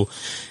still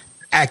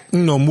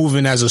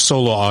moving as a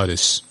solo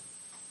artist?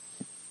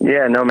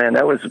 Yeah, no, man,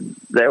 that was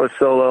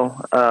solo.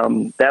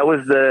 That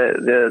was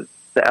the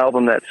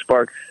album that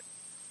sparked,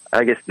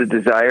 I guess, the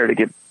desire to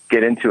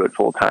get into it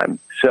full time.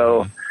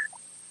 So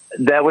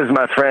that was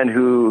my friend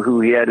who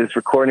he had his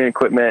recording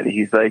equipment.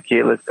 He's like,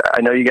 hey,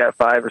 I know you got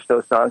 5 or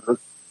so songs.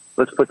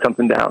 Let's put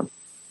something down.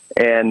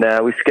 And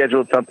we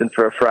scheduled something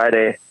for a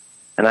Friday,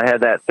 and I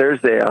had that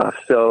Thursday off.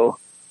 So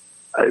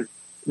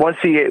once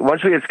we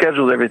had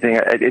scheduled everything,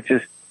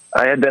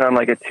 I had been on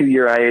like a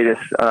 2-year hiatus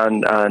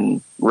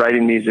on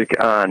writing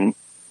music, on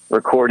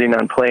recording,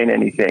 on playing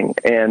anything.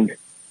 And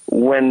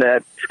when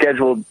that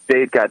scheduled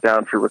date got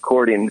down for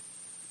recording,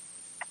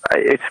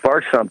 it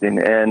sparked something.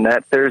 And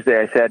that Thursday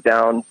I sat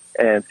down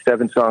and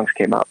 7 songs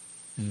came up.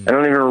 I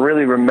don't even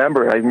really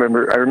remember. I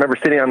remember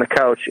sitting on the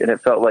couch, and it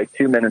felt like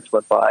 2 minutes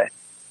went by,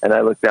 and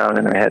I looked down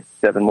and I had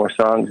 7 more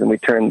songs, and we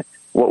turned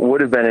what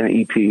would have been an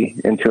EP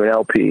into an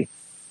LP.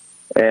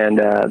 And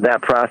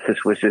that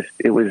process was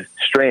it was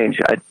strange.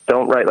 I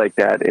don't write like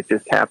that. It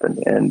just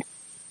happened, and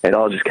it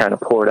all just kind of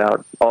poured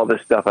out. All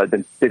this stuff I'd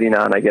been sitting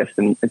on, I guess,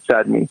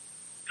 inside me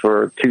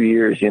for 2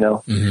 years, So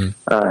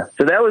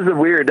that was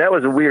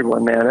a weird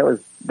one, man.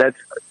 That's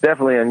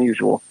definitely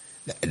unusual.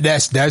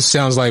 That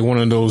sounds like one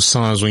of those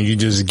times when you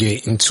just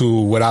get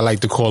into what I like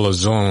to call a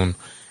zone.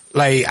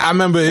 Like, I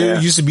remember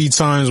it used to be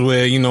times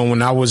where,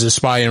 when I was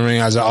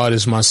aspiring as an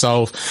artist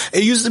myself,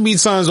 it used to be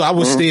times where I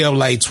would stay up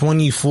like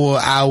 24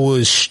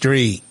 hours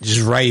straight,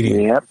 just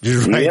writing,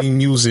 writing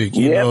music,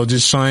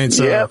 just trying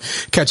to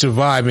catch a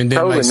vibe. And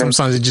then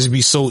sometimes it just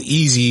be so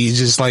easy. It's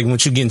just like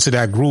once you get into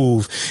that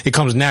groove, it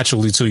comes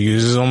naturally to you.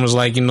 It's almost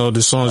like,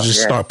 the songs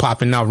just start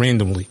popping out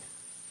randomly.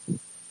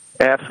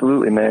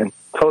 Absolutely, man.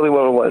 Totally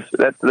what it was.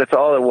 That's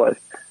all it was.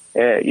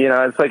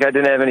 It's like I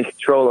didn't have any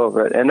control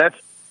over it. And that's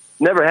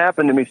never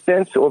happened to me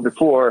since or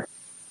before.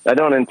 I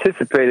don't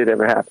anticipate it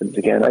ever happens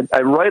again.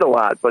 I write a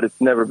lot, but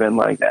it's never been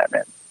like that,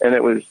 man. And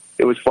it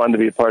was fun to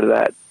be a part of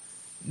that.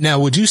 Now,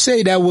 would you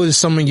say that was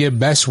some of your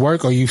best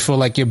work, or you feel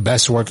like your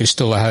best work is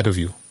still ahead of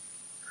you?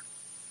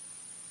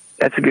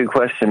 That's a good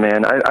question,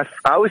 man. I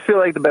always feel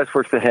like the best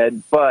work's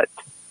ahead, but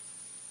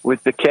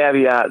with the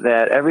caveat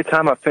that every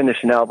time I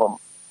finish an album,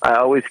 I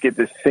always get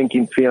this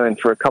sinking feeling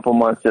for a couple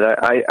months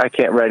that I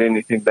can't write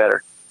anything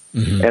better.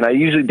 And I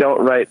usually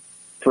don't write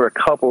for a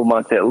couple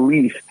months at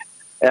least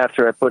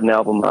after I put an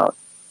album out.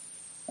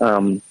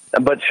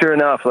 But sure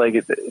enough,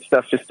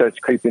 stuff just starts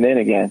creeping in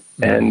again.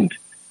 And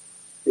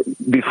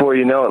before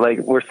you know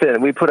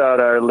it, we put out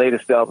our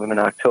latest album in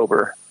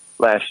October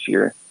last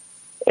year.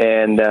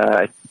 And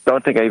I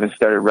don't think I even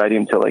started writing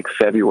until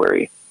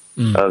February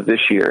of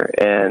this year.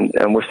 And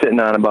we're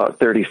sitting on about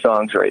 30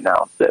 songs right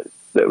now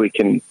that we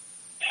can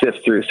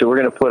sift through. So we're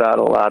going to put out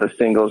a lot of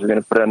singles. We're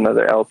going to put out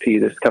another LP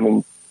this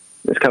coming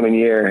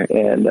year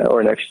and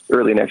or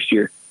early next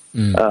year.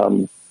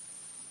 But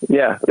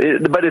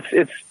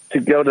it's to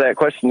go to that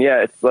question.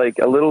 Yeah, it's like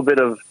a little bit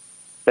of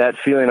that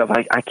feeling of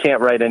I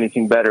can't write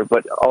anything better,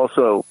 but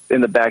also in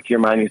the back of your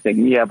mind you think,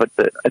 but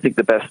I think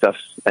the best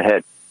stuff's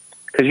ahead,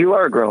 because you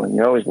are growing.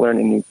 You're always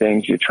learning new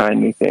things. You're trying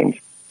new things.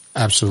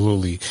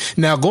 Absolutely.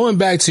 Now, going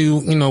back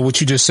to,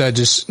 what you just said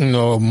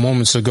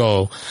moments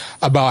ago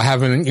about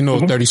having,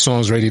 30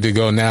 songs ready to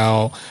go.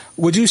 Now,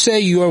 would you say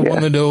you are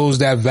one of those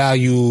that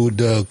value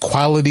the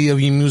quality of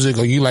your music,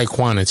 or you like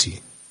quantity?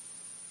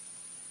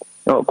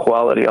 Oh,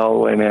 quality all the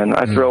way, man.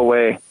 I throw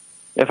away,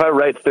 if I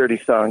write 30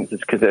 songs,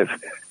 it's because I've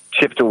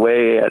chipped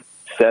away at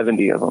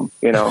 70 of them,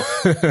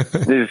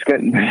 There's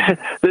going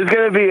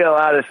to be a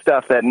lot of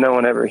stuff that no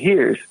one ever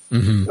hears,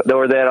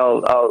 or that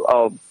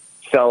I'll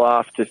sell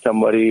off to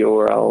somebody,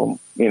 or I'll,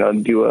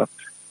 do a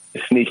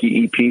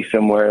sneaky EP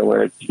somewhere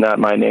where it's not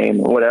my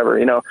name or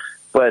whatever,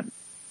 But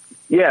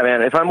yeah,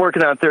 man, if I'm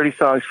working on 30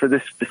 songs for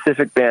this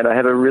specific band, I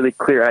have a really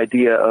clear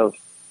idea of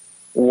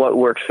what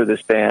works for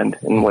this band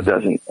and what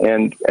doesn't.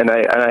 And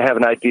I have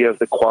an idea of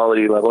the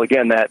quality level.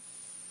 Again, that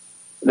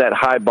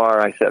high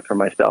bar I set for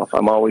myself,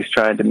 I'm always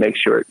trying to make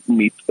sure it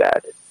meets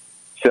that.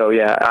 So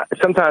yeah,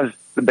 sometimes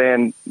the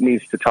band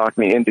needs to talk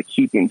me into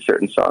keeping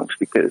certain songs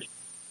because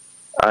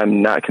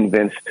I'm not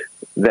convinced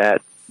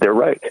that they're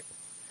right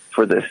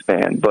for this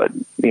band, but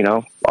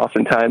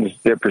oftentimes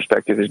their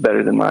perspective is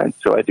better than mine,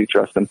 so I do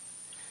trust them.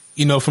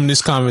 From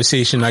this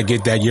conversation, I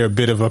get that you're a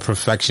bit of a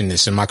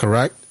perfectionist. Am I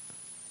correct?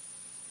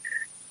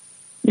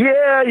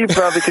 Yeah, you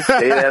probably could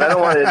say that. I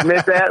don't want to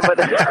admit that, but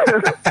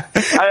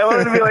I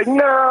wanted to be like,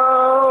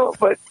 no,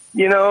 but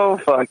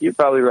fuck, you're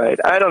probably right.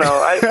 I don't know.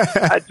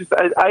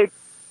 I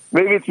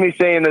maybe it's me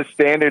saying the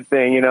standard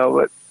thing,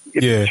 but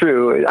it's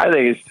true. I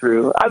think it's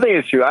true.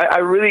 I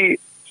really,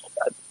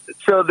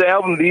 so the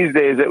album These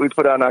Days that we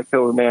put out in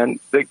October, man,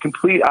 the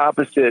complete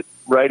opposite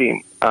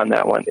writing on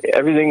that one.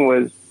 Everything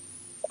was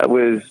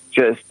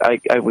just, I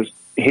was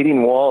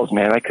hitting walls,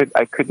 man. I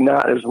could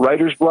not, it was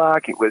writer's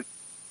block.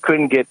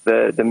 Couldn't get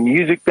the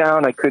music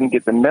down. I couldn't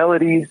get the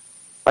melodies.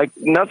 Like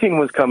nothing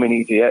was coming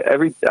easy.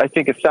 I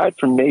think aside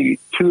from maybe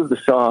 2 of the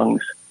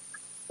songs,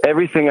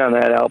 everything on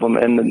that album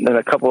and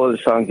a couple other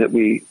songs that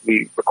we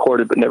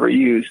recorded but never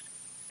used,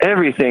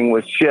 everything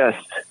was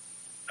just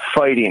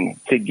fighting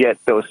to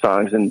get those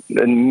songs, and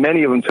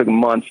many of them took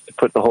months to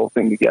put the whole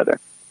thing together.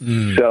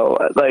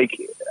 So,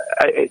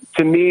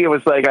 to me, it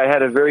was like I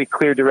had a very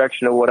clear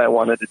direction of what I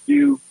wanted to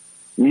do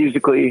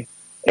musically,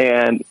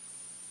 and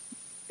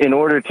in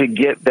order to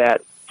get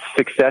that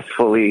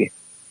successfully,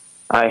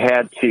 I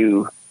had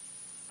to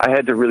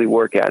really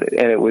work at it,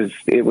 and it was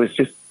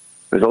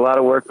a lot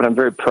of work, but I'm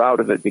very proud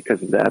of it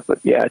because of that. But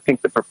yeah, I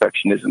think the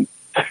perfectionism,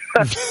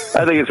 I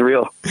think it's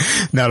real.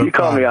 You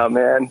call me out,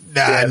 man.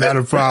 Not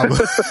a problem.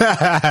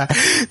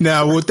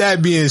 Now, with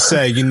that being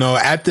said,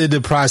 after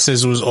the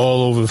process was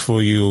all over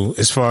for you,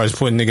 as far as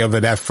putting together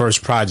that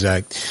first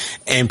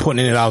project and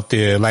putting it out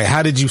there, like,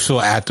 how did you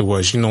feel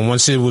afterwards?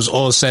 Once it was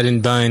all said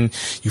and done,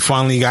 you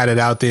finally got it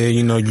out there,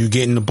 you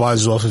getting the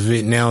buzz off of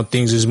it. Now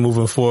things is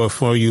moving forward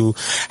for you.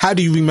 How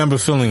do you remember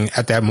feeling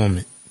at that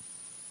moment?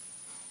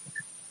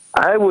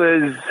 I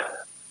was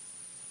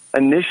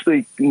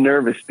initially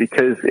nervous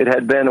because it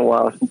had been a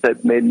while since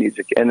I'd made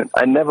music, and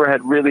I'd never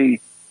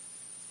really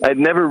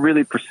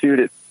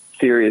pursued it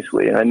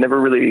seriously, and I never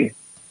really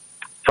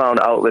found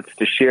outlets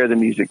to share the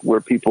music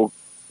where people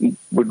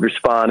would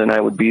respond and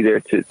I would be there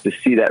to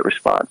see that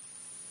response.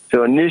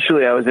 So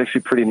initially I was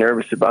actually pretty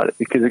nervous about it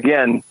because,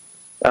 again,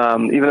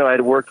 even though I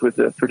had worked with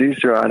a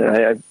producer on it,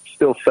 I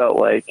still felt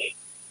like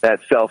that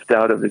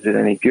self-doubt of, is it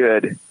any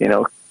good?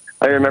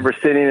 I remember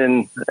sitting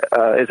in,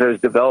 as I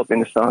was developing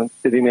the song,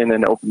 sitting in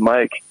an open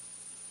mic,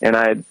 and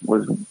I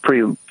was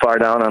pretty far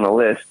down on the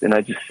list, and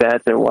I just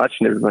sat there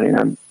watching everybody, and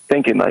I'm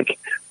thinking, like,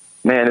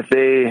 man, if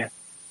they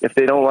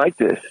don't like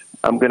this,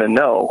 I'm going to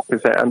know,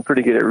 because I'm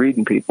pretty good at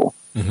reading people.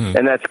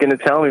 And that's going to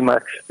tell me in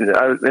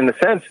a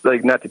sense,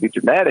 like, not to be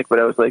dramatic, but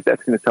I was like,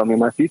 that's going to tell me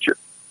my future,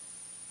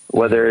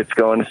 whether it's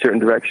going a certain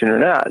direction or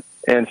not.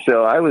 And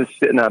so I was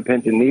sitting on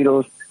pins and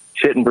needles,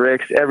 shitting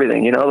bricks,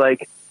 everything,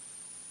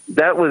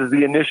 that was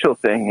the initial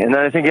thing. And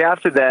then I think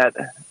after that,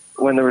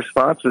 when the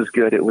response was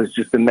good, it was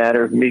just a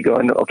matter of me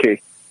going,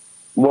 okay,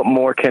 what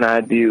more can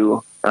I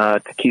do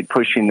to keep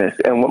pushing this?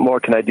 And what more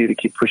can I do to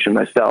keep pushing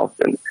myself?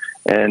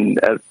 And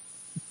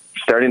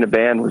starting a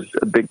band was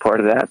a big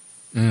part of that.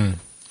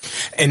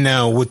 And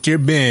now with your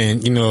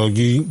band,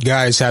 you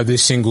guys have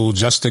this single,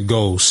 Just a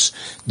Ghost,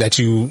 that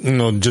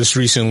you just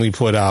recently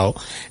put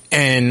out.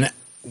 And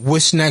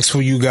what's next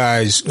for you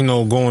guys,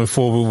 going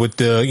forward with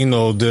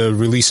the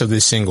release of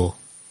this single?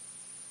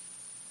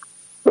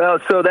 Well,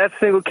 so that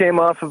single came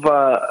off of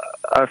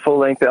our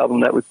full-length album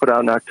that we put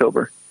out in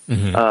October.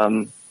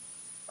 And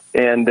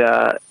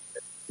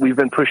we've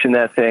been pushing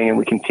that thing, and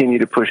we continue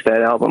to push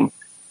that album.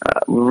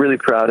 We're really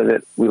proud of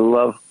it. We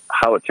love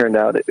how it turned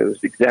out. It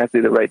was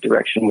exactly the right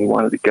direction we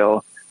wanted to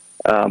go.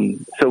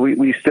 So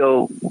we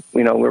still,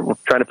 we're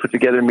trying to put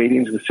together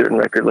meetings with certain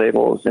record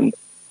labels, and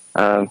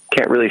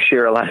can't really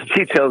share a lot of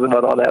details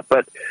about all that,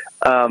 but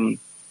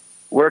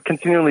we're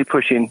continually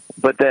pushing.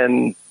 But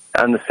then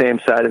on the same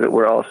side of it,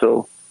 we're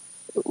also,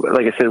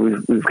 like I said,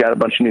 we've got a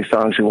bunch of new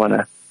songs we want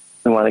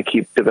to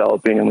keep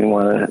developing, and we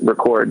want to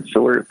record.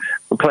 So we're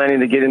planning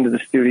to get into the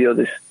studio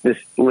this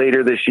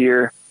later this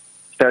year,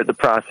 start the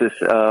process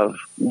of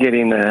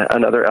getting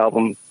another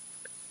album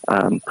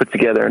put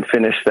together and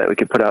finished that we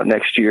could put out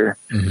next year.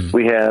 Mm-hmm.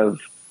 We have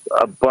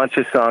a bunch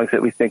of songs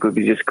that we think would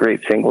be just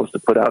great singles to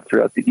put out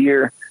throughout the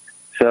year.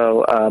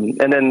 So,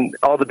 and then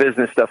all the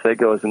business stuff that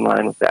goes in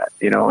line with that,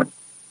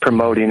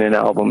 promoting an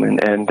album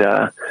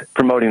and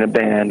promoting a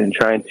band and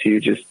trying to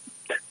just,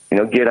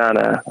 get on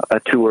a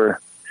tour,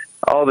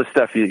 all the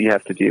stuff you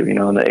have to do,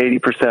 and the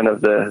 80% of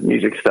the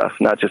music stuff,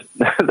 not just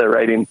the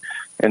writing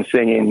and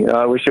singing.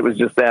 I wish it was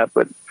just that,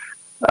 but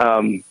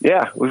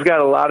we've got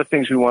a lot of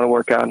things we want to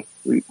work on.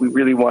 We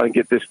really want to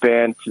get this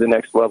band to the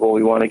next level.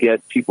 We want to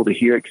get people to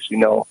hear it because we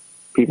know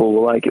people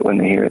will like it when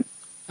they hear it.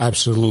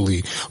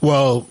 Absolutely.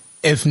 Well,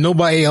 if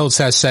nobody else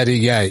has said it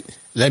yet,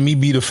 let me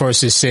be the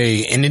first to say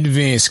in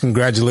advance,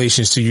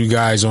 congratulations to you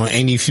guys on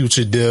any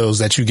future deals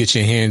that you get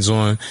your hands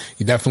on.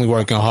 You're definitely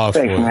working hard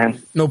for it.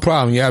 Man. No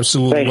problem. You're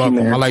absolutely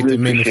welcome. I like to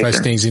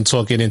manifest things and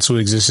talk it into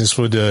existence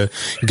for the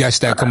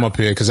guests that come up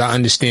here because I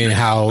understand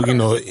how,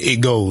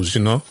 it goes,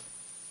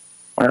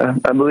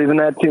 I believe in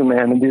that too,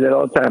 man. I do that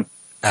all the time.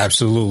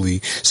 Absolutely.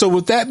 So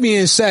with that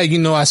being said,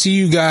 I see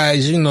you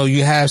guys,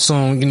 you have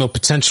some,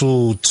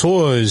 potential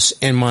tours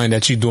in mind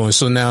that you're doing.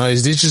 So now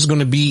is this just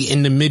going to be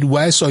in the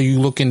Midwest, or are you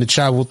looking to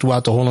travel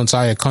throughout the whole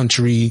entire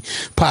country,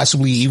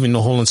 possibly even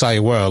the whole entire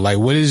world? Like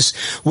what is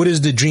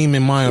the dream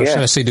in mind, or should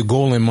I say the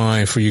goal in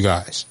mind for you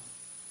guys?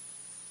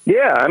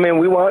 Yeah. I mean,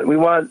 we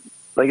want,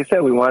 like I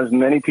said, we want as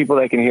many people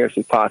that can hear us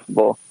as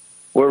possible.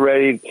 We're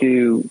ready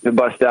to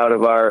bust out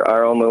of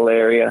our own little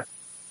area.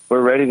 We're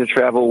ready to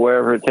travel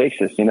wherever it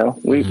takes us. We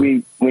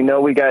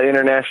know we got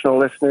international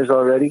listeners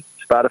already.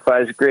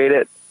 Spotify's great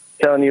at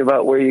telling you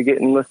about where you're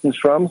getting listens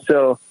from.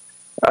 So,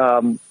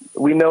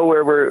 we know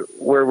where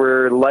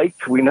we're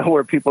liked. We know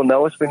where people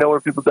know us. We know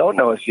where people don't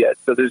know us yet.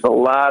 So there's a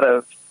lot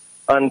of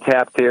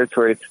untapped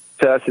territory.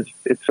 To us,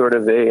 it's sort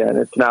of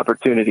it's an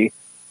opportunity.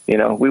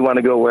 We want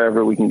to go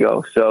wherever we can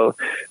go. So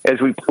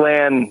as we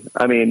plan,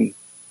 I mean,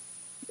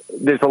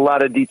 there's a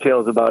lot of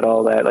details about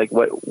all that, like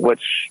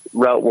which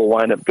route we'll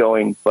wind up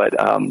going. But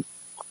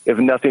if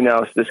nothing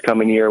else, this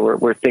coming year,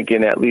 we're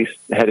thinking at least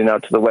heading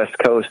out to the West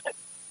Coast,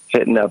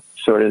 hitting up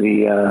sort of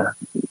the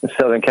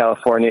Southern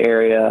California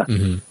area,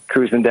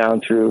 cruising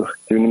down through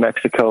New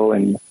Mexico,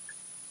 and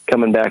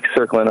coming back,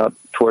 circling up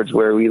towards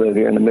where we live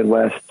here in the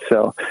Midwest.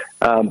 So,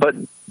 but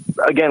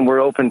again, we're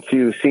open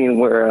to seeing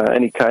where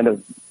any kind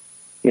of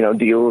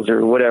deals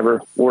or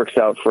whatever works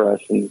out for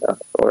us, and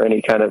or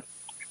any kind of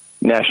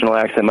national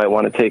acts that might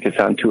want to take us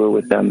on tour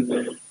with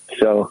them.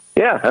 So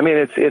yeah, I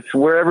mean, it's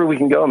wherever we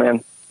can go,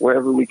 man,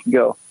 wherever we can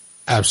go.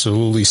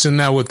 Absolutely. So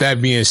now with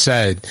that being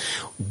said,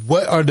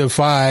 what are the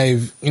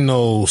 5,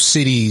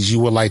 cities you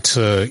would like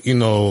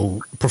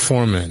to,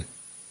 perform in?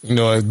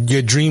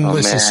 Your dream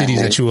list of cities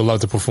that you would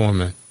love to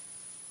perform in.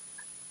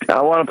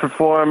 I want to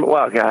perform.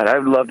 Well, God,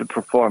 I'd love to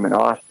perform in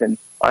Austin.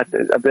 I've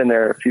been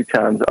there a few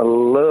times. I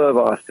love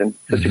Austin.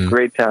 Such a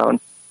great town.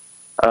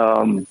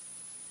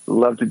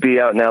 Love to be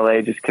out in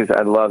LA just because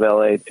I love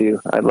LA too.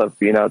 I love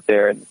being out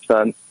there, and the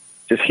sun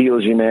just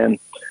heals you, man.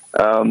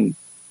 I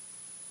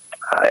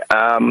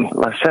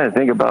was trying to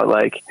think about,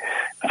 like,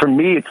 for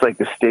me, it's like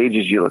the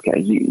stages you look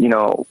at.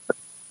 You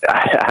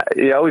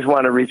always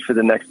want to reach for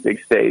the next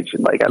big stage,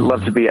 and like I'd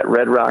love to be at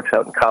Red Rocks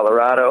out in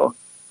Colorado,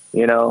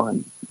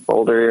 and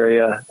Boulder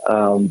area.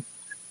 God,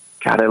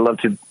 I love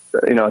to.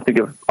 I think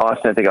of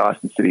Austin. I think of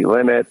Austin City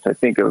Limits. I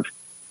think of.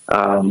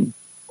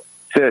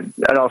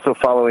 And also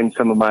following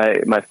some of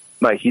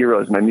my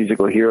heroes, my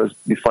musical heroes.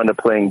 It'd be fun to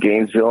play in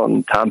Gainesville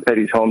and Tom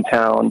Petty's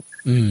hometown.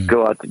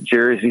 Go out to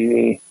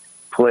Jersey,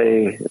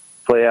 play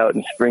out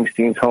in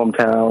Springsteen's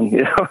hometown.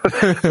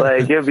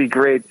 Like it'd be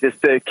great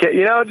just to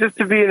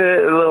be in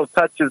a little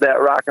touch of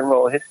that rock and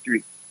roll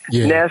history.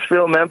 Yeah.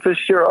 Nashville, Memphis,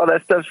 sure, all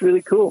that stuff's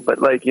really cool. But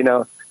like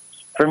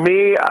for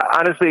me,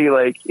 honestly,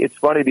 like it's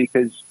funny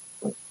because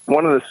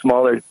one of the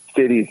smaller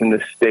cities in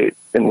the state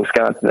in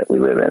Wisconsin that we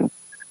live in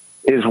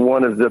is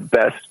one of the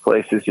best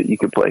places that you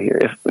could play here.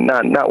 If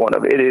not one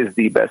of it is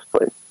the best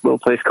place. A little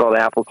place called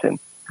Appleton.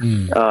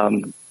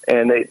 And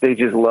they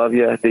just love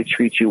you. They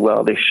treat you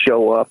well. They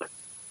show up.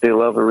 They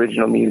love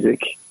original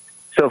music.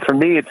 So for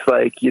me, it's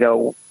like,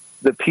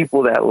 the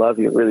people that love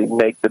you really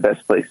make the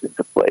best places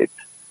to play.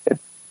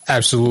 It's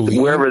absolutely.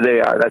 Wherever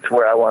they are, that's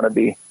where I want to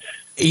be.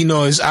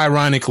 It's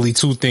ironically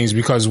 2 things,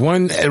 because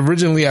one,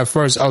 originally at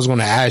first I was going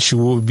to ask you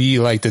what would be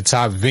like the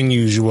top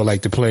venues you would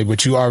like to play,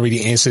 but you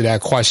already answered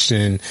that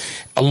question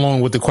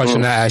along with the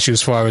question I asked you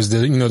as far as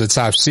the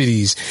top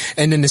cities.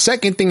 And then the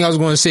second thing I was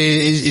going to say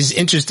is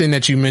interesting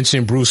that you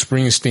mentioned Bruce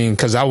Springsteen,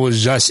 because I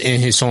was just in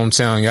his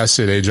hometown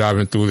yesterday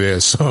driving through there.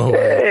 So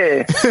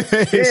hey.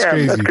 it's yeah,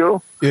 crazy. That's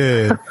cool.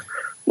 Yeah.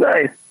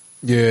 Nice.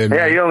 Yeah, man.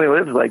 Yeah, he only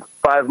lives like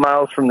 5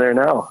 miles from there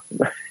now.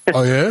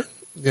 Oh, yeah?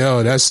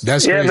 Yo, that's yeah,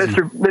 crazy.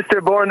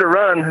 Mr. Born to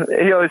Run.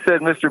 He always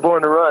said Mr.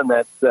 Born to Run.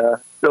 That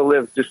still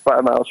lives just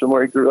 5 miles from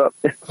where he grew up.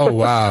 Oh,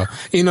 wow.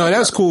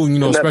 That's cool,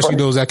 especially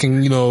those that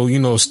can,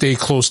 stay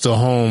close to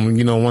home,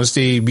 once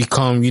they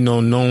become,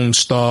 known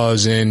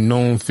stars and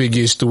known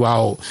figures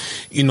throughout,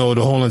 the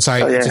whole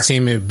entire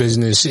entertainment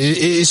business.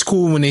 It's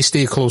cool when they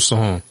stay close to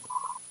home.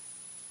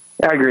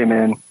 I agree,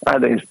 man. I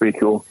think it's pretty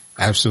cool.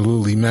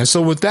 Absolutely, man.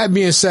 So with that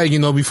being said,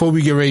 before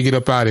we get ready to get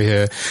up out of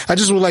here, I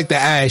just would like to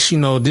ask,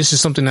 this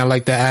is something I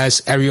like to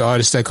ask every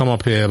artist that come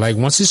up here. Like,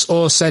 once it's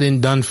all said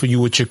and done for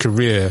you with your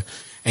career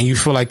and you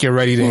feel like you're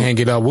ready to hang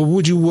it up, what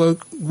would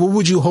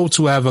you hope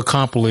to have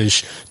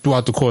accomplished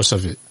throughout the course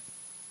of it?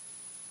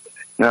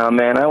 No,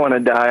 man, I want to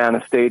die on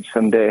a stage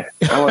someday.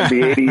 I want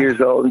to be 80 years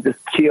old and just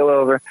keel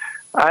over.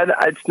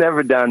 It's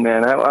never done,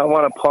 man. I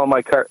want to Paul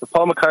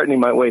McCartney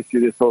my way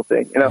through this whole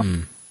thing,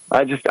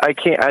 I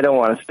can't. I don't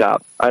want to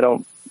stop. I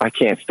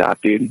can't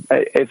stop, dude.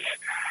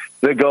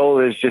 The goal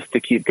is just to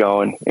keep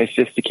going. It's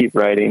just to keep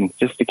writing,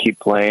 just to keep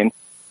playing.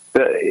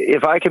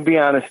 If I could be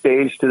on a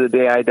stage to the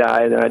day I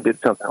die, then I did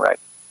something right.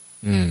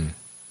 And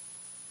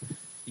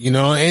you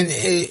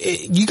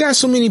got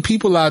so many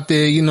people out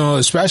there,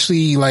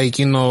 especially like,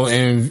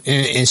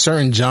 in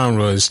certain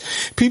genres,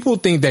 people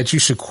think that you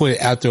should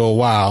quit after a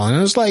while.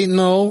 And it's like,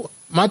 no.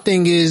 My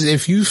thing is,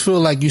 if you feel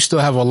like you still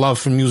have a love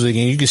for music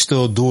and you can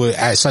still do it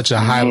at such a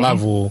high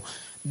level,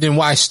 then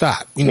why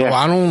stop?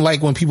 I don't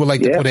like when people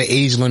like to put an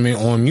age limit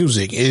on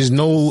music. There's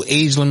no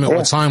age limit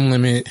or time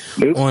limit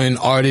on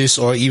artists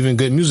or even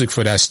good music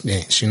for that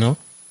stance, Yep.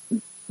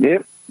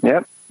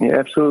 You're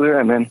absolutely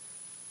right, man.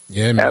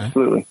 Yeah, man.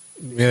 Absolutely.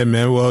 Yeah,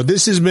 man. Well,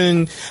 this has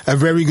been a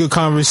very good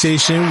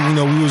conversation.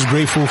 We was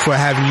grateful for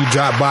having you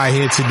drop by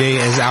here today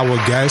as our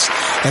guest.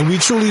 And we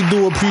truly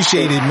do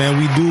appreciate it, man.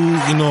 We do,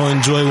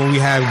 enjoy when we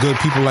have good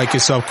people like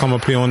yourself come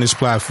up here on this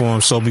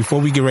platform. So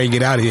before we get ready to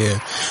get out of here,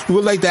 we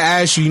would like to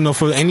ask you,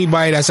 for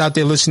anybody that's out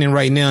there listening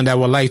right now that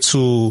would like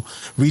to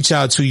reach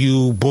out to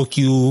you, book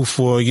you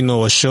for,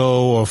 a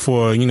show or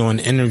for, an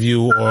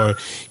interview or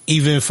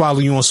even follow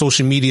you on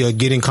social media,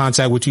 get in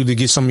contact with you to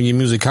get some of your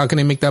music, how can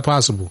they make that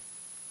possible?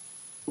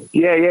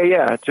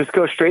 Yeah. Just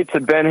go straight to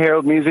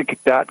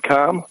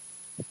benharoldmusic.com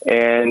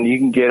and you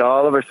can get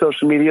all of our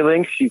social media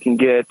links. You can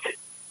get,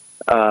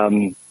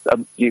 we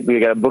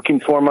got a booking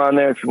form on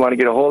there if you want to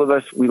get a hold of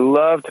us. We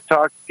love to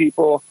talk to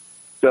people.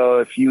 So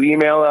if you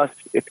email us,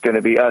 it's going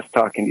to be us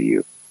talking to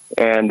you.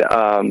 And,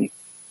 on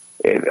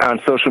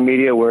social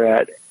media, we're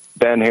at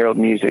Ben Harold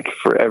Music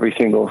for every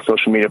single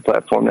social media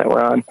platform that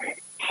we're on.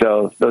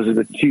 So those are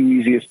the two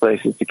easiest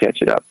places to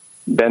catch it up.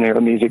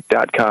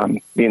 benharoldmusic.com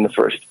being the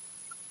first.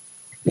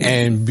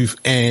 And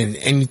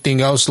anything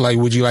else, like,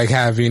 would you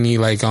have any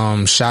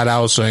shout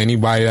outs or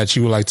anybody that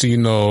you would like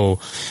to,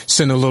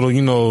 send a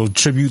little,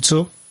 tribute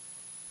to?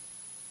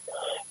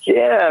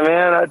 Yeah,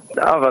 man.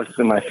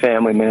 Obviously my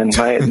family, man.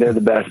 They're the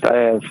best. I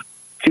have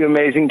 2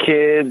 amazing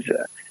kids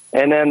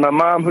and then my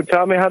mom who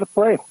taught me how to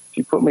play.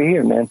 She put me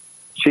here, man.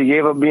 She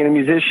gave up being a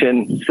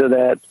musician so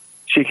that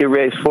she could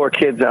raise 4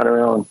 kids on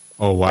her own.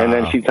 Oh, wow. And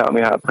then she taught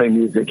me how to play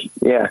music.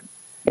 Yeah.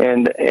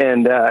 And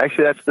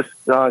actually that's the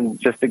song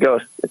Just a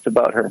Ghost. It's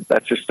about her.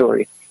 That's her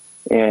story.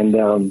 And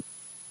so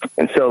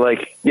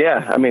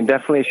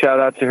definitely a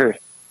shout out to her.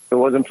 If it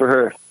wasn't for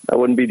her, I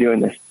wouldn't be doing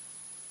this.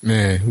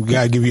 Man, we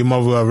gotta give your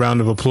mother a round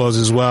of applause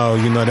as well.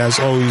 That's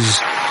always,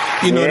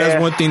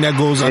 that's one thing that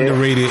goes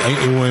underrated.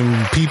 And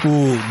when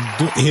people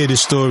hear the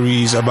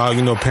stories about,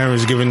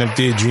 parents giving up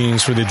their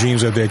dreams for the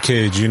dreams of their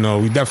kids, we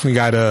definitely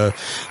gotta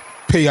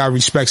pay our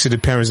respects to the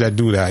parents that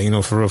do that,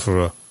 for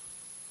real.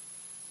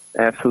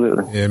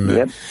 Absolutely. Yeah, man.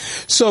 Yep.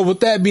 So with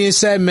that being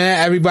said,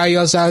 man, everybody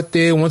else out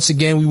there, once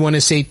again, we want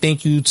to say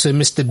thank you to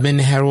Mr. Ben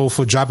Harold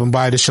for dropping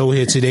by the show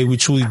here today. We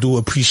truly do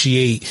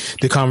appreciate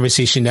the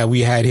conversation that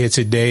we had here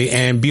today,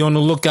 and be on the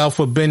lookout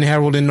for Ben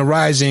Harold and the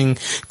Rising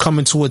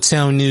coming to a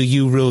town near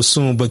you real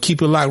soon. But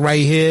keep it locked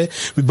right here.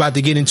 We're about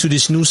to get into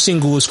this new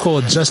single. It's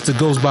called Just a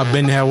Ghost by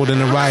Ben Harold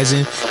and the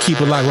Rising. Keep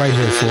it locked right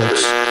here,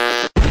 folks.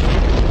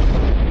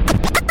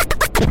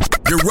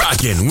 You're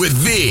rocking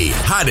with the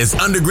hottest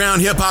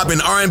underground hip-hop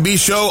and R&B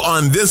show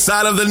on this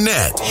side of the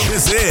net.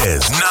 This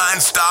is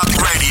NonStop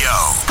Radio.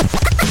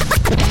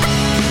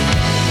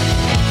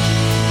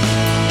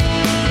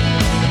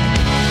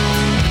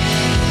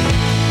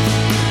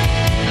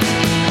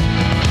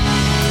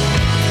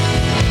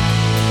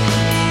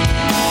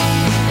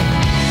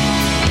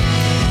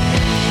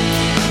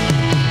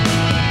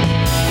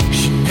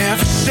 She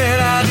never said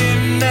I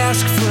didn't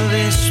ask for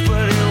this,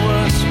 but it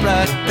was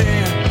right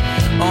there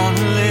on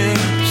the lips.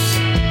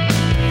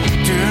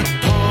 Dirt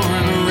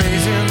pouring,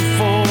 raising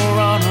 4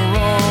 on her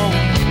own.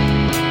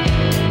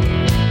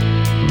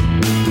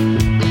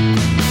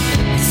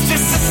 It's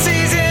just the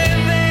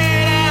season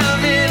that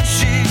I'm in,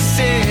 she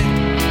said,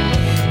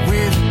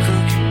 with a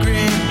crooked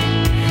grin.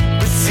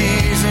 But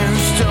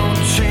seasons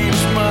don't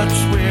change much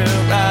where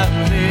I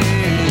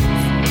live.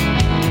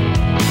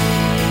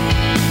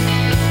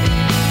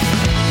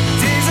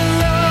 Days are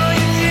long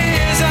and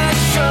years are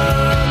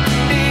short.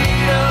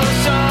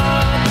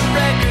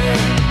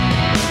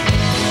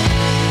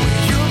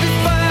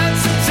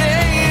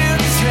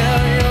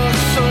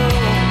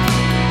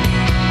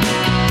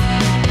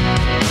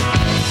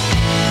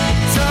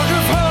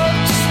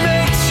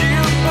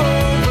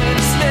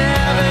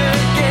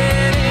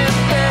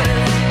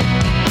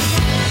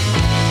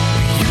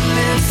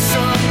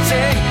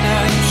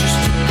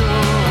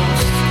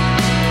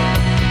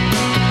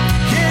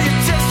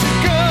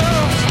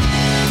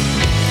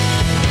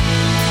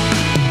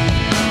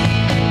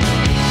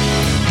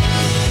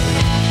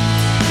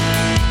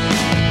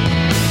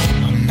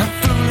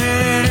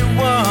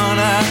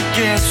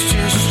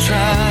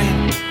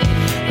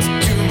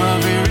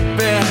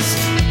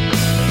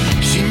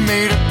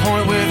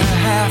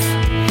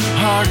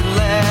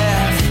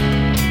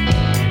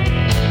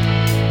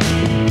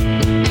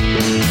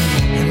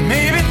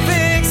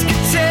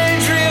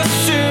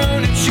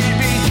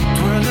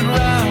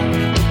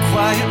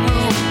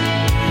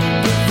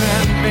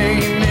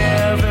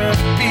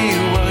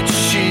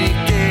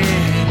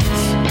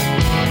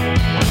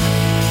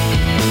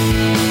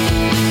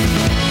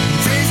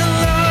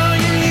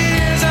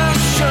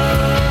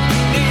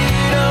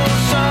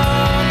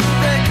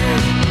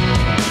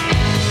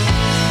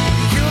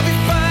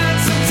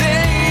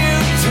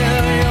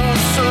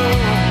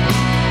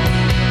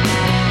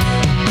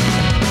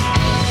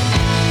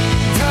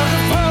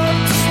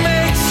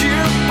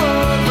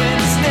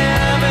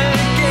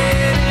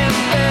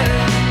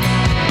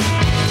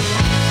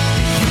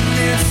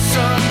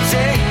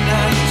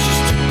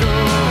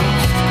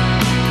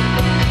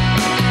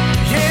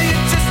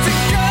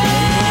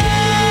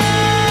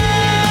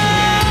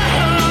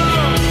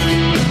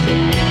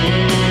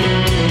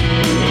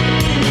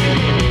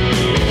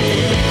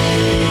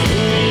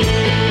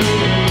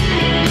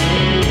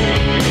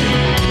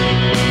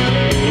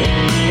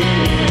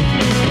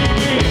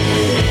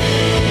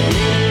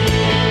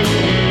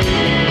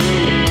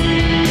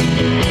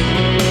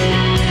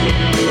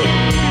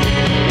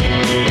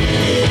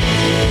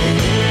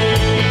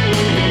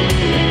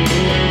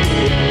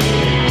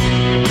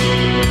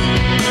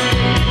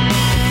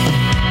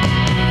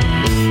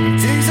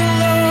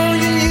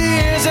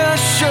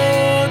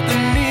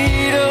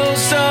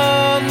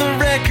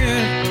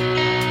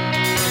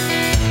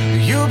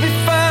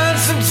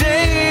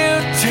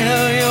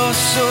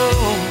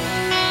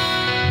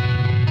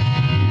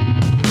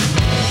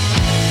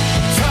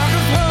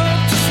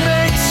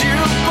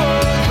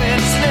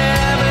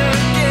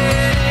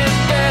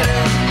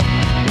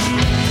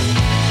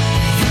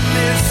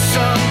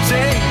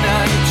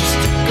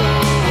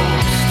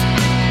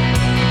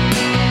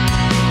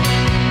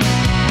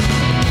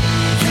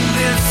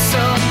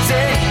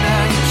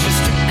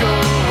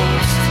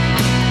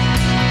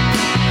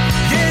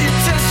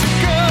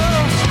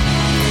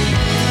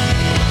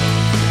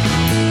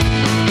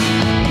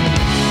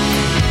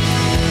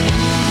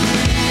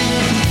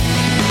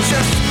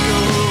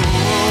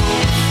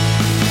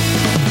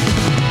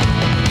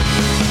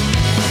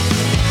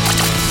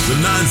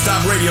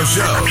 NonStop Radio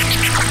Show.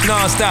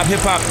 NonStop Hip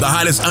Hop. The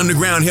hottest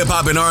underground hip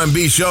hop and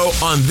R&B show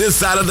on this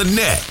side of the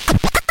net.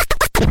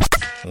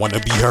 Want to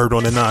be heard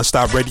on the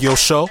NonStop Radio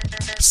Show?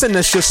 Send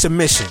us your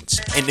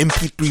submissions in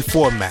MP3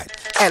 format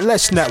at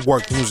Let's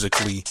Network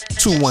Musically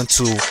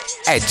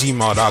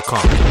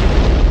 212@gmail.com.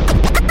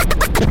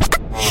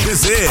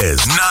 This is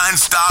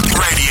NonStop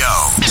Radio.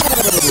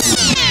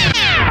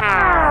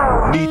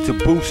 Need to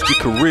boost your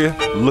career?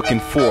 Looking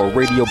for a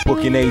radio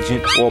booking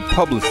agent or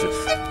publicist?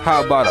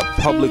 How about a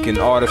public and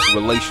artist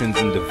relations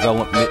and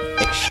development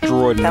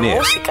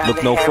extraordinaire?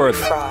 Look no further.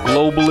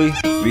 Globally,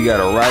 we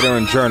got a writer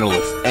and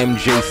journalist,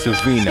 MJ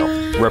Savino,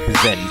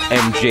 representing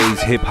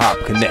MJ's Hip Hop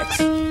Connects.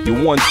 Your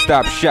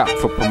one-stop shop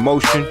for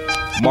promotion,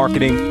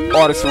 marketing,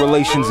 artist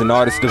relations, and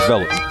artist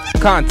development.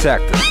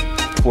 Contact us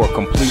for a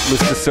complete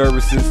list of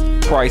services,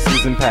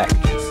 prices, and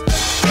packages.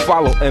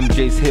 Follow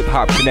MJ's Hip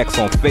Hop Connects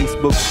on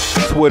Facebook,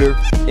 Twitter,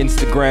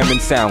 Instagram, and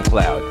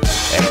SoundCloud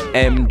at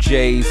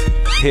MJ's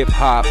Hip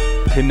Hop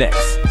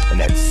Connects, and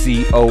that's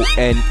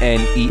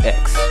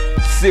CONNEX.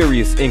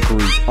 Serious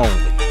inquiries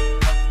only.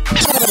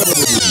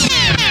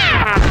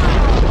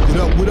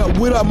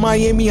 What up,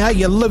 Miami? How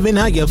you living?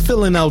 How you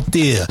feeling out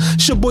there?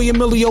 It's your boy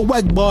Emilio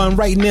Egbar, and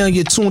right now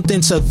you're tuned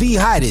into the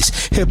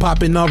hottest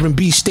hip-hop and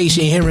R&B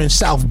station here in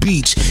South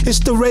Beach. It's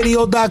the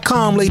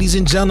radio.com, ladies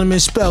and gentlemen,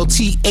 spelled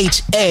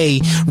THA,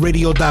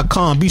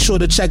 radio.com. Be sure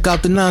to check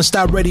out the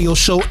NonStop Radio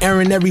Show,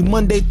 airing every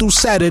Monday through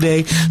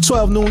Saturday,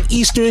 12 noon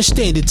Eastern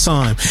Standard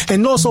Time.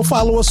 And also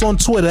follow us on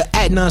Twitter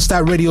at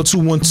NonStop Radio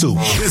 212.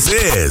 This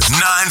is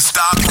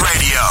NonStop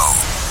Radio.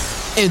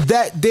 And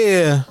that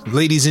there,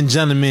 ladies and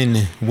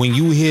gentlemen, when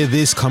you hear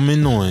this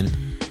coming on,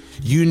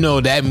 you know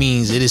that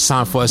means it is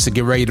time for us to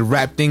get ready to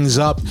wrap things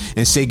up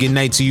and say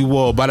goodnight to you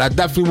all. But I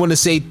definitely want to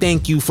say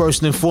thank you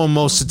first and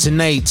foremost to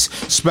tonight's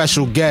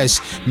special guest,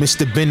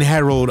 Mr. Ben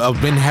Harold of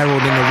Ben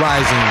Harold and the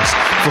Risings,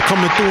 for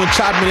coming through and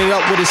chopping it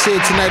up with us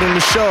here tonight on the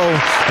show.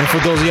 And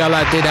for those of y'all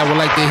out there that would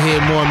like to hear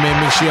more, man,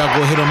 make sure y'all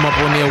go hit them up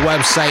on their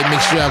website.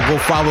 Make sure y'all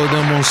go follow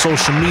them on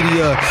social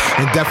media,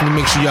 and definitely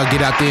make sure y'all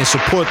get out there and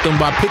support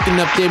them by picking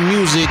up their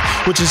music,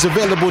 which is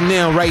available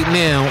right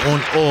now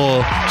on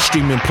all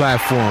streaming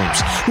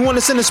platforms. We want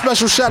to send a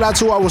special shout out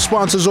to our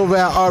sponsors over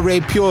at RA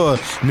Pure.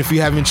 And if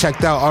you haven't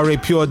checked out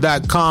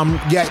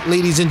rapure.com yet,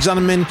 ladies and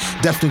gentlemen,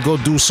 definitely go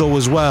do so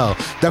as well.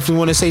 Definitely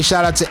want to say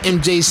shout out to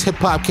MJ's Hip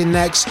Hop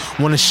Connects.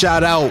 Want to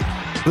shout out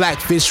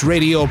Blackfish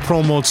Radio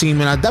promo team,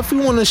 and I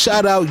definitely want to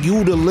shout out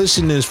you, the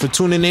listeners, for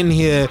tuning in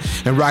here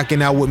and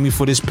rocking out with me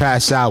for this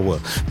past hour.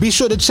 Be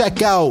sure to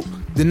check out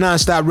the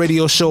NonStop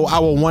Radio Show,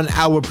 our 1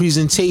 hour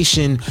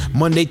presentation,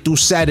 Monday through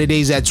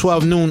Saturdays at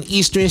 12 noon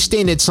Eastern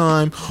Standard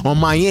Time on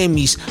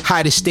Miami's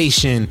hottest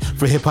station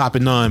for hip hop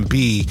and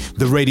R&B,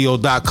 the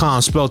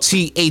radio.com, spelled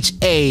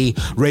THA,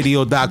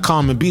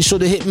 radio.com. And be sure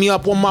to hit me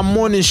up on my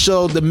morning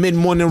show, the Mid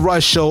Morning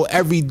Rush Show,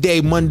 every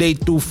day, Monday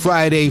through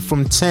Friday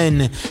from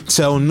 10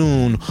 till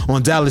noon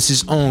on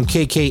Dallas's own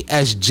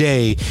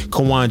KKSJ,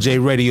 Kawan J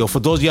Radio. For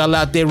those of y'all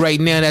out there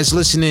right now that's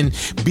listening,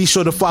 be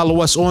sure to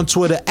follow us on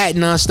Twitter at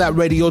NonStop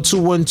Radio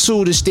 212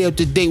 to stay up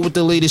to date with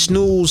the latest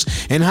news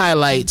and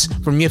highlights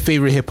from your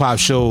favorite hip-hop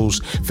show's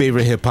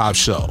favorite hip-hop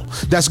show.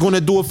 That's going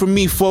to do it for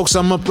me, folks.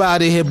 I'm up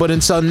out of here, but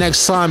until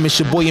next time, it's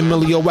your boy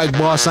Emilio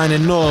Egbar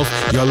signing off.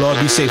 Y'all all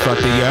be safe out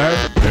there, you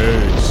heard?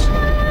 Peace.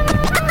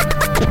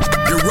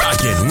 You're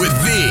rocking with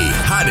the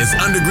hottest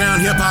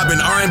underground hip-hop and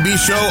R&B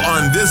show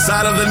on this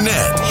side of the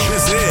net.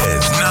 This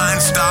is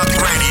NonStop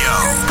Radio.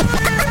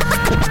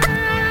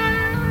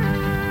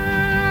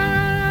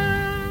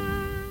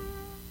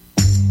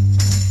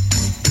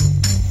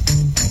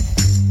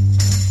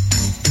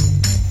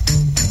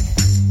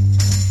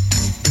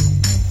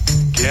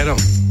 Get 'em.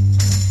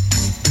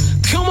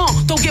 Come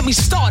on, don't get me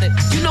started.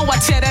 You know I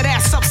tear that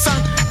ass up,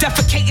 son.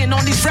 Defecating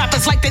on these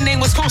rappers like their name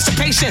was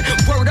constipation.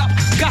 Word up,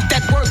 got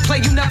that wordplay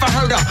you never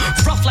heard of.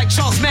 Rough like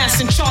Charles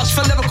Manson, charged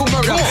for lyrical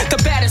murder. The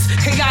baddest,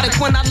 chaotic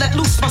when I let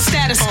loose my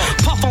status.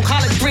 Puff on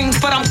collard greens,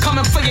 but I'm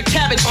coming for your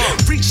cabbage.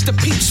 Reach the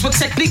peaks with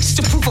techniques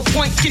to prove a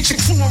point. Get your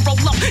crew and roll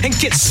up and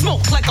get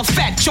smoked like a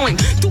fat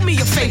joint. Do me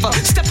a favor,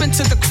 step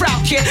into the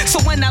crowd, kid. So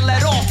when I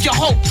let off, your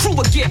whole crew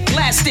will get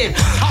blasted.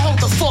 I hold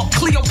the fork,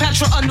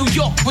 Cleopatra of New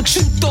York. What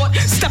you thought?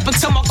 Step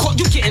into my court,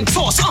 you getting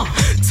tossed.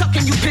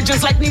 Tucking you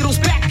pigeons like needles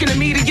back in the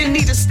meter. You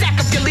need to stack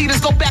up your leaders,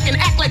 go back and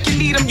act like you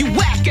need them. You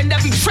whack in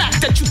every track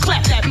that you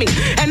clap at me,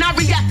 and I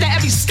react to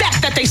every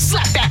stack that they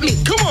slap at me.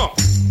 Come on.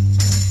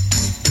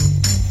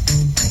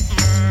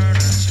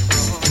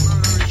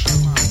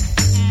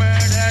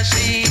 Murder,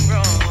 she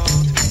wrote.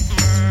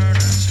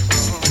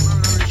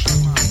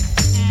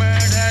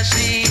 Murder,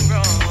 she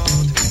wrote.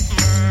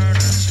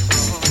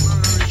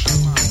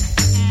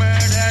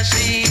 Murder,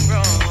 she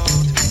wrote.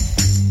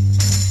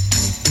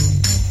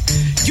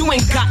 You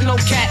ain't got no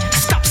cat.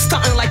 Stop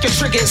stunting like your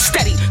trigger is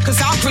steady.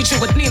 Cause I'll greet you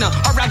with Nina,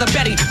 or rather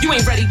Betty. You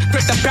ain't ready,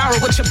 grip the barrel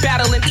with your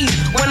battle and eat.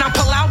 When I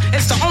pull out,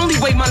 it's the only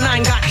way my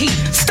 9 got heat.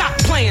 Stop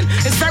playing,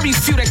 it's very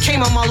few that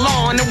came on my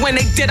lawn. And when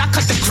they did, I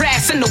cut the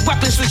grass and the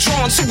weapons was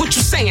drawn. So what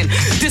you saying?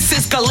 This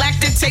is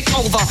galactic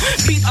takeover.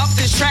 Beat up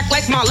this track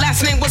like my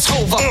last name was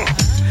Hova.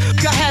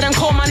 Go ahead and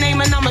call my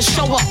name and I'ma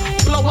show up,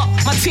 blow up.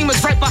 My team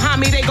is right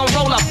behind me, they gon'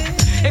 roll up.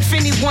 If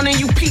any one of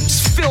you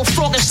peeps feel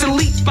froggish to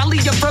leap, I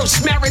leave your verse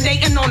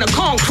marinating on the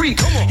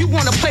concrete. You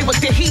wanna play with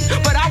the heat,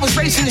 but I was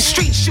raised in the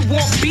streets. You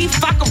want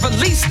beef, I can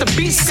release the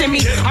beast in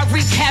me. I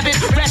wreak havoc,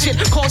 ratchet,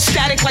 called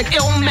static like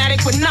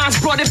Illmatic. When Nas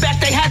brought it back,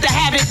 they had to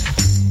have it.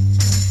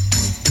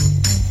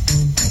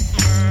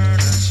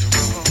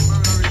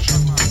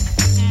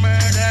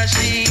 Murder,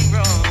 she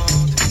wrote.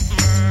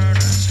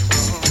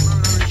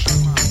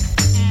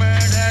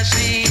 Murder,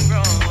 she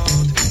wrote.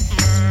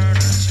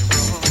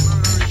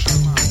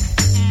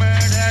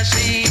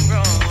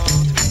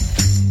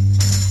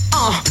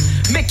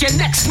 Make your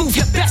next move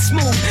your best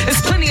move.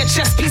 There's plenty of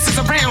chess pieces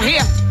around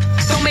here.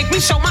 Don't make me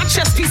show my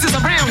chess pieces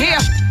around here.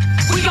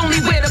 We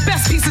only wear the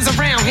best pieces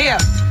around here.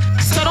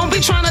 So don't be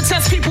trying to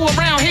test people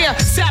around here.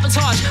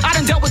 Sabotage, I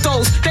done dealt with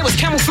those. They was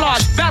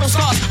camouflage, battle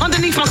scars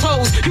underneath my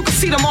clothes. You can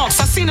see the marks,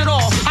 I seen it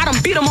all. I done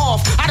beat them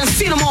off, I done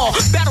seen them all.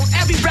 Battled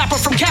every rapper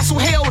from Castle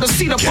Hill to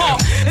Cedar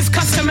Park. It's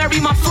customary,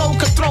 my flow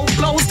could throw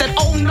blows that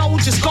oh no,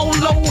 just go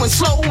low and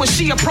slow when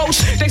she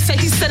approached. They say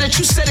he said it,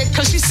 you said it,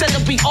 cause she said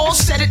that we all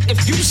said it.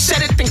 If you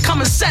said it, then come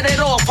and set it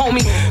off,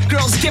 homie.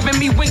 Girls giving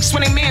me winks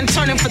when a man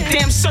turning for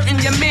damn certain.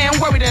 Your man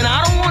worried and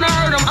I don't wanna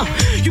hurt him.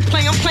 You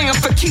play, I'm playing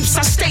for keeps,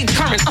 I stay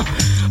current.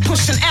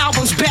 Pushing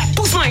albums back,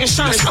 boost my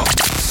insurance.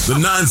 The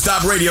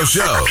Non-Stop Radio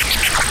Show.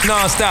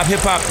 Non-Stop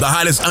Hip Hop. The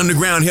hottest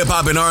underground hip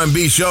hop and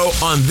R&B show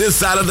on this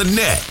side of the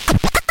net.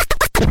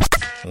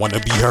 Want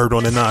to be heard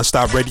on the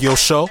Non-Stop Radio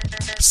Show?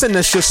 Send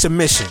us your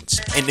submissions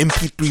in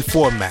MP3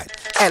 format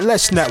at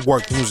Let's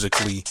Network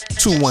Musically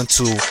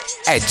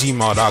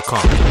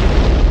 212@gmail.com.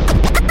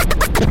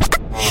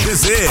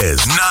 This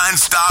is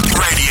Non-Stop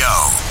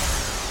Radio.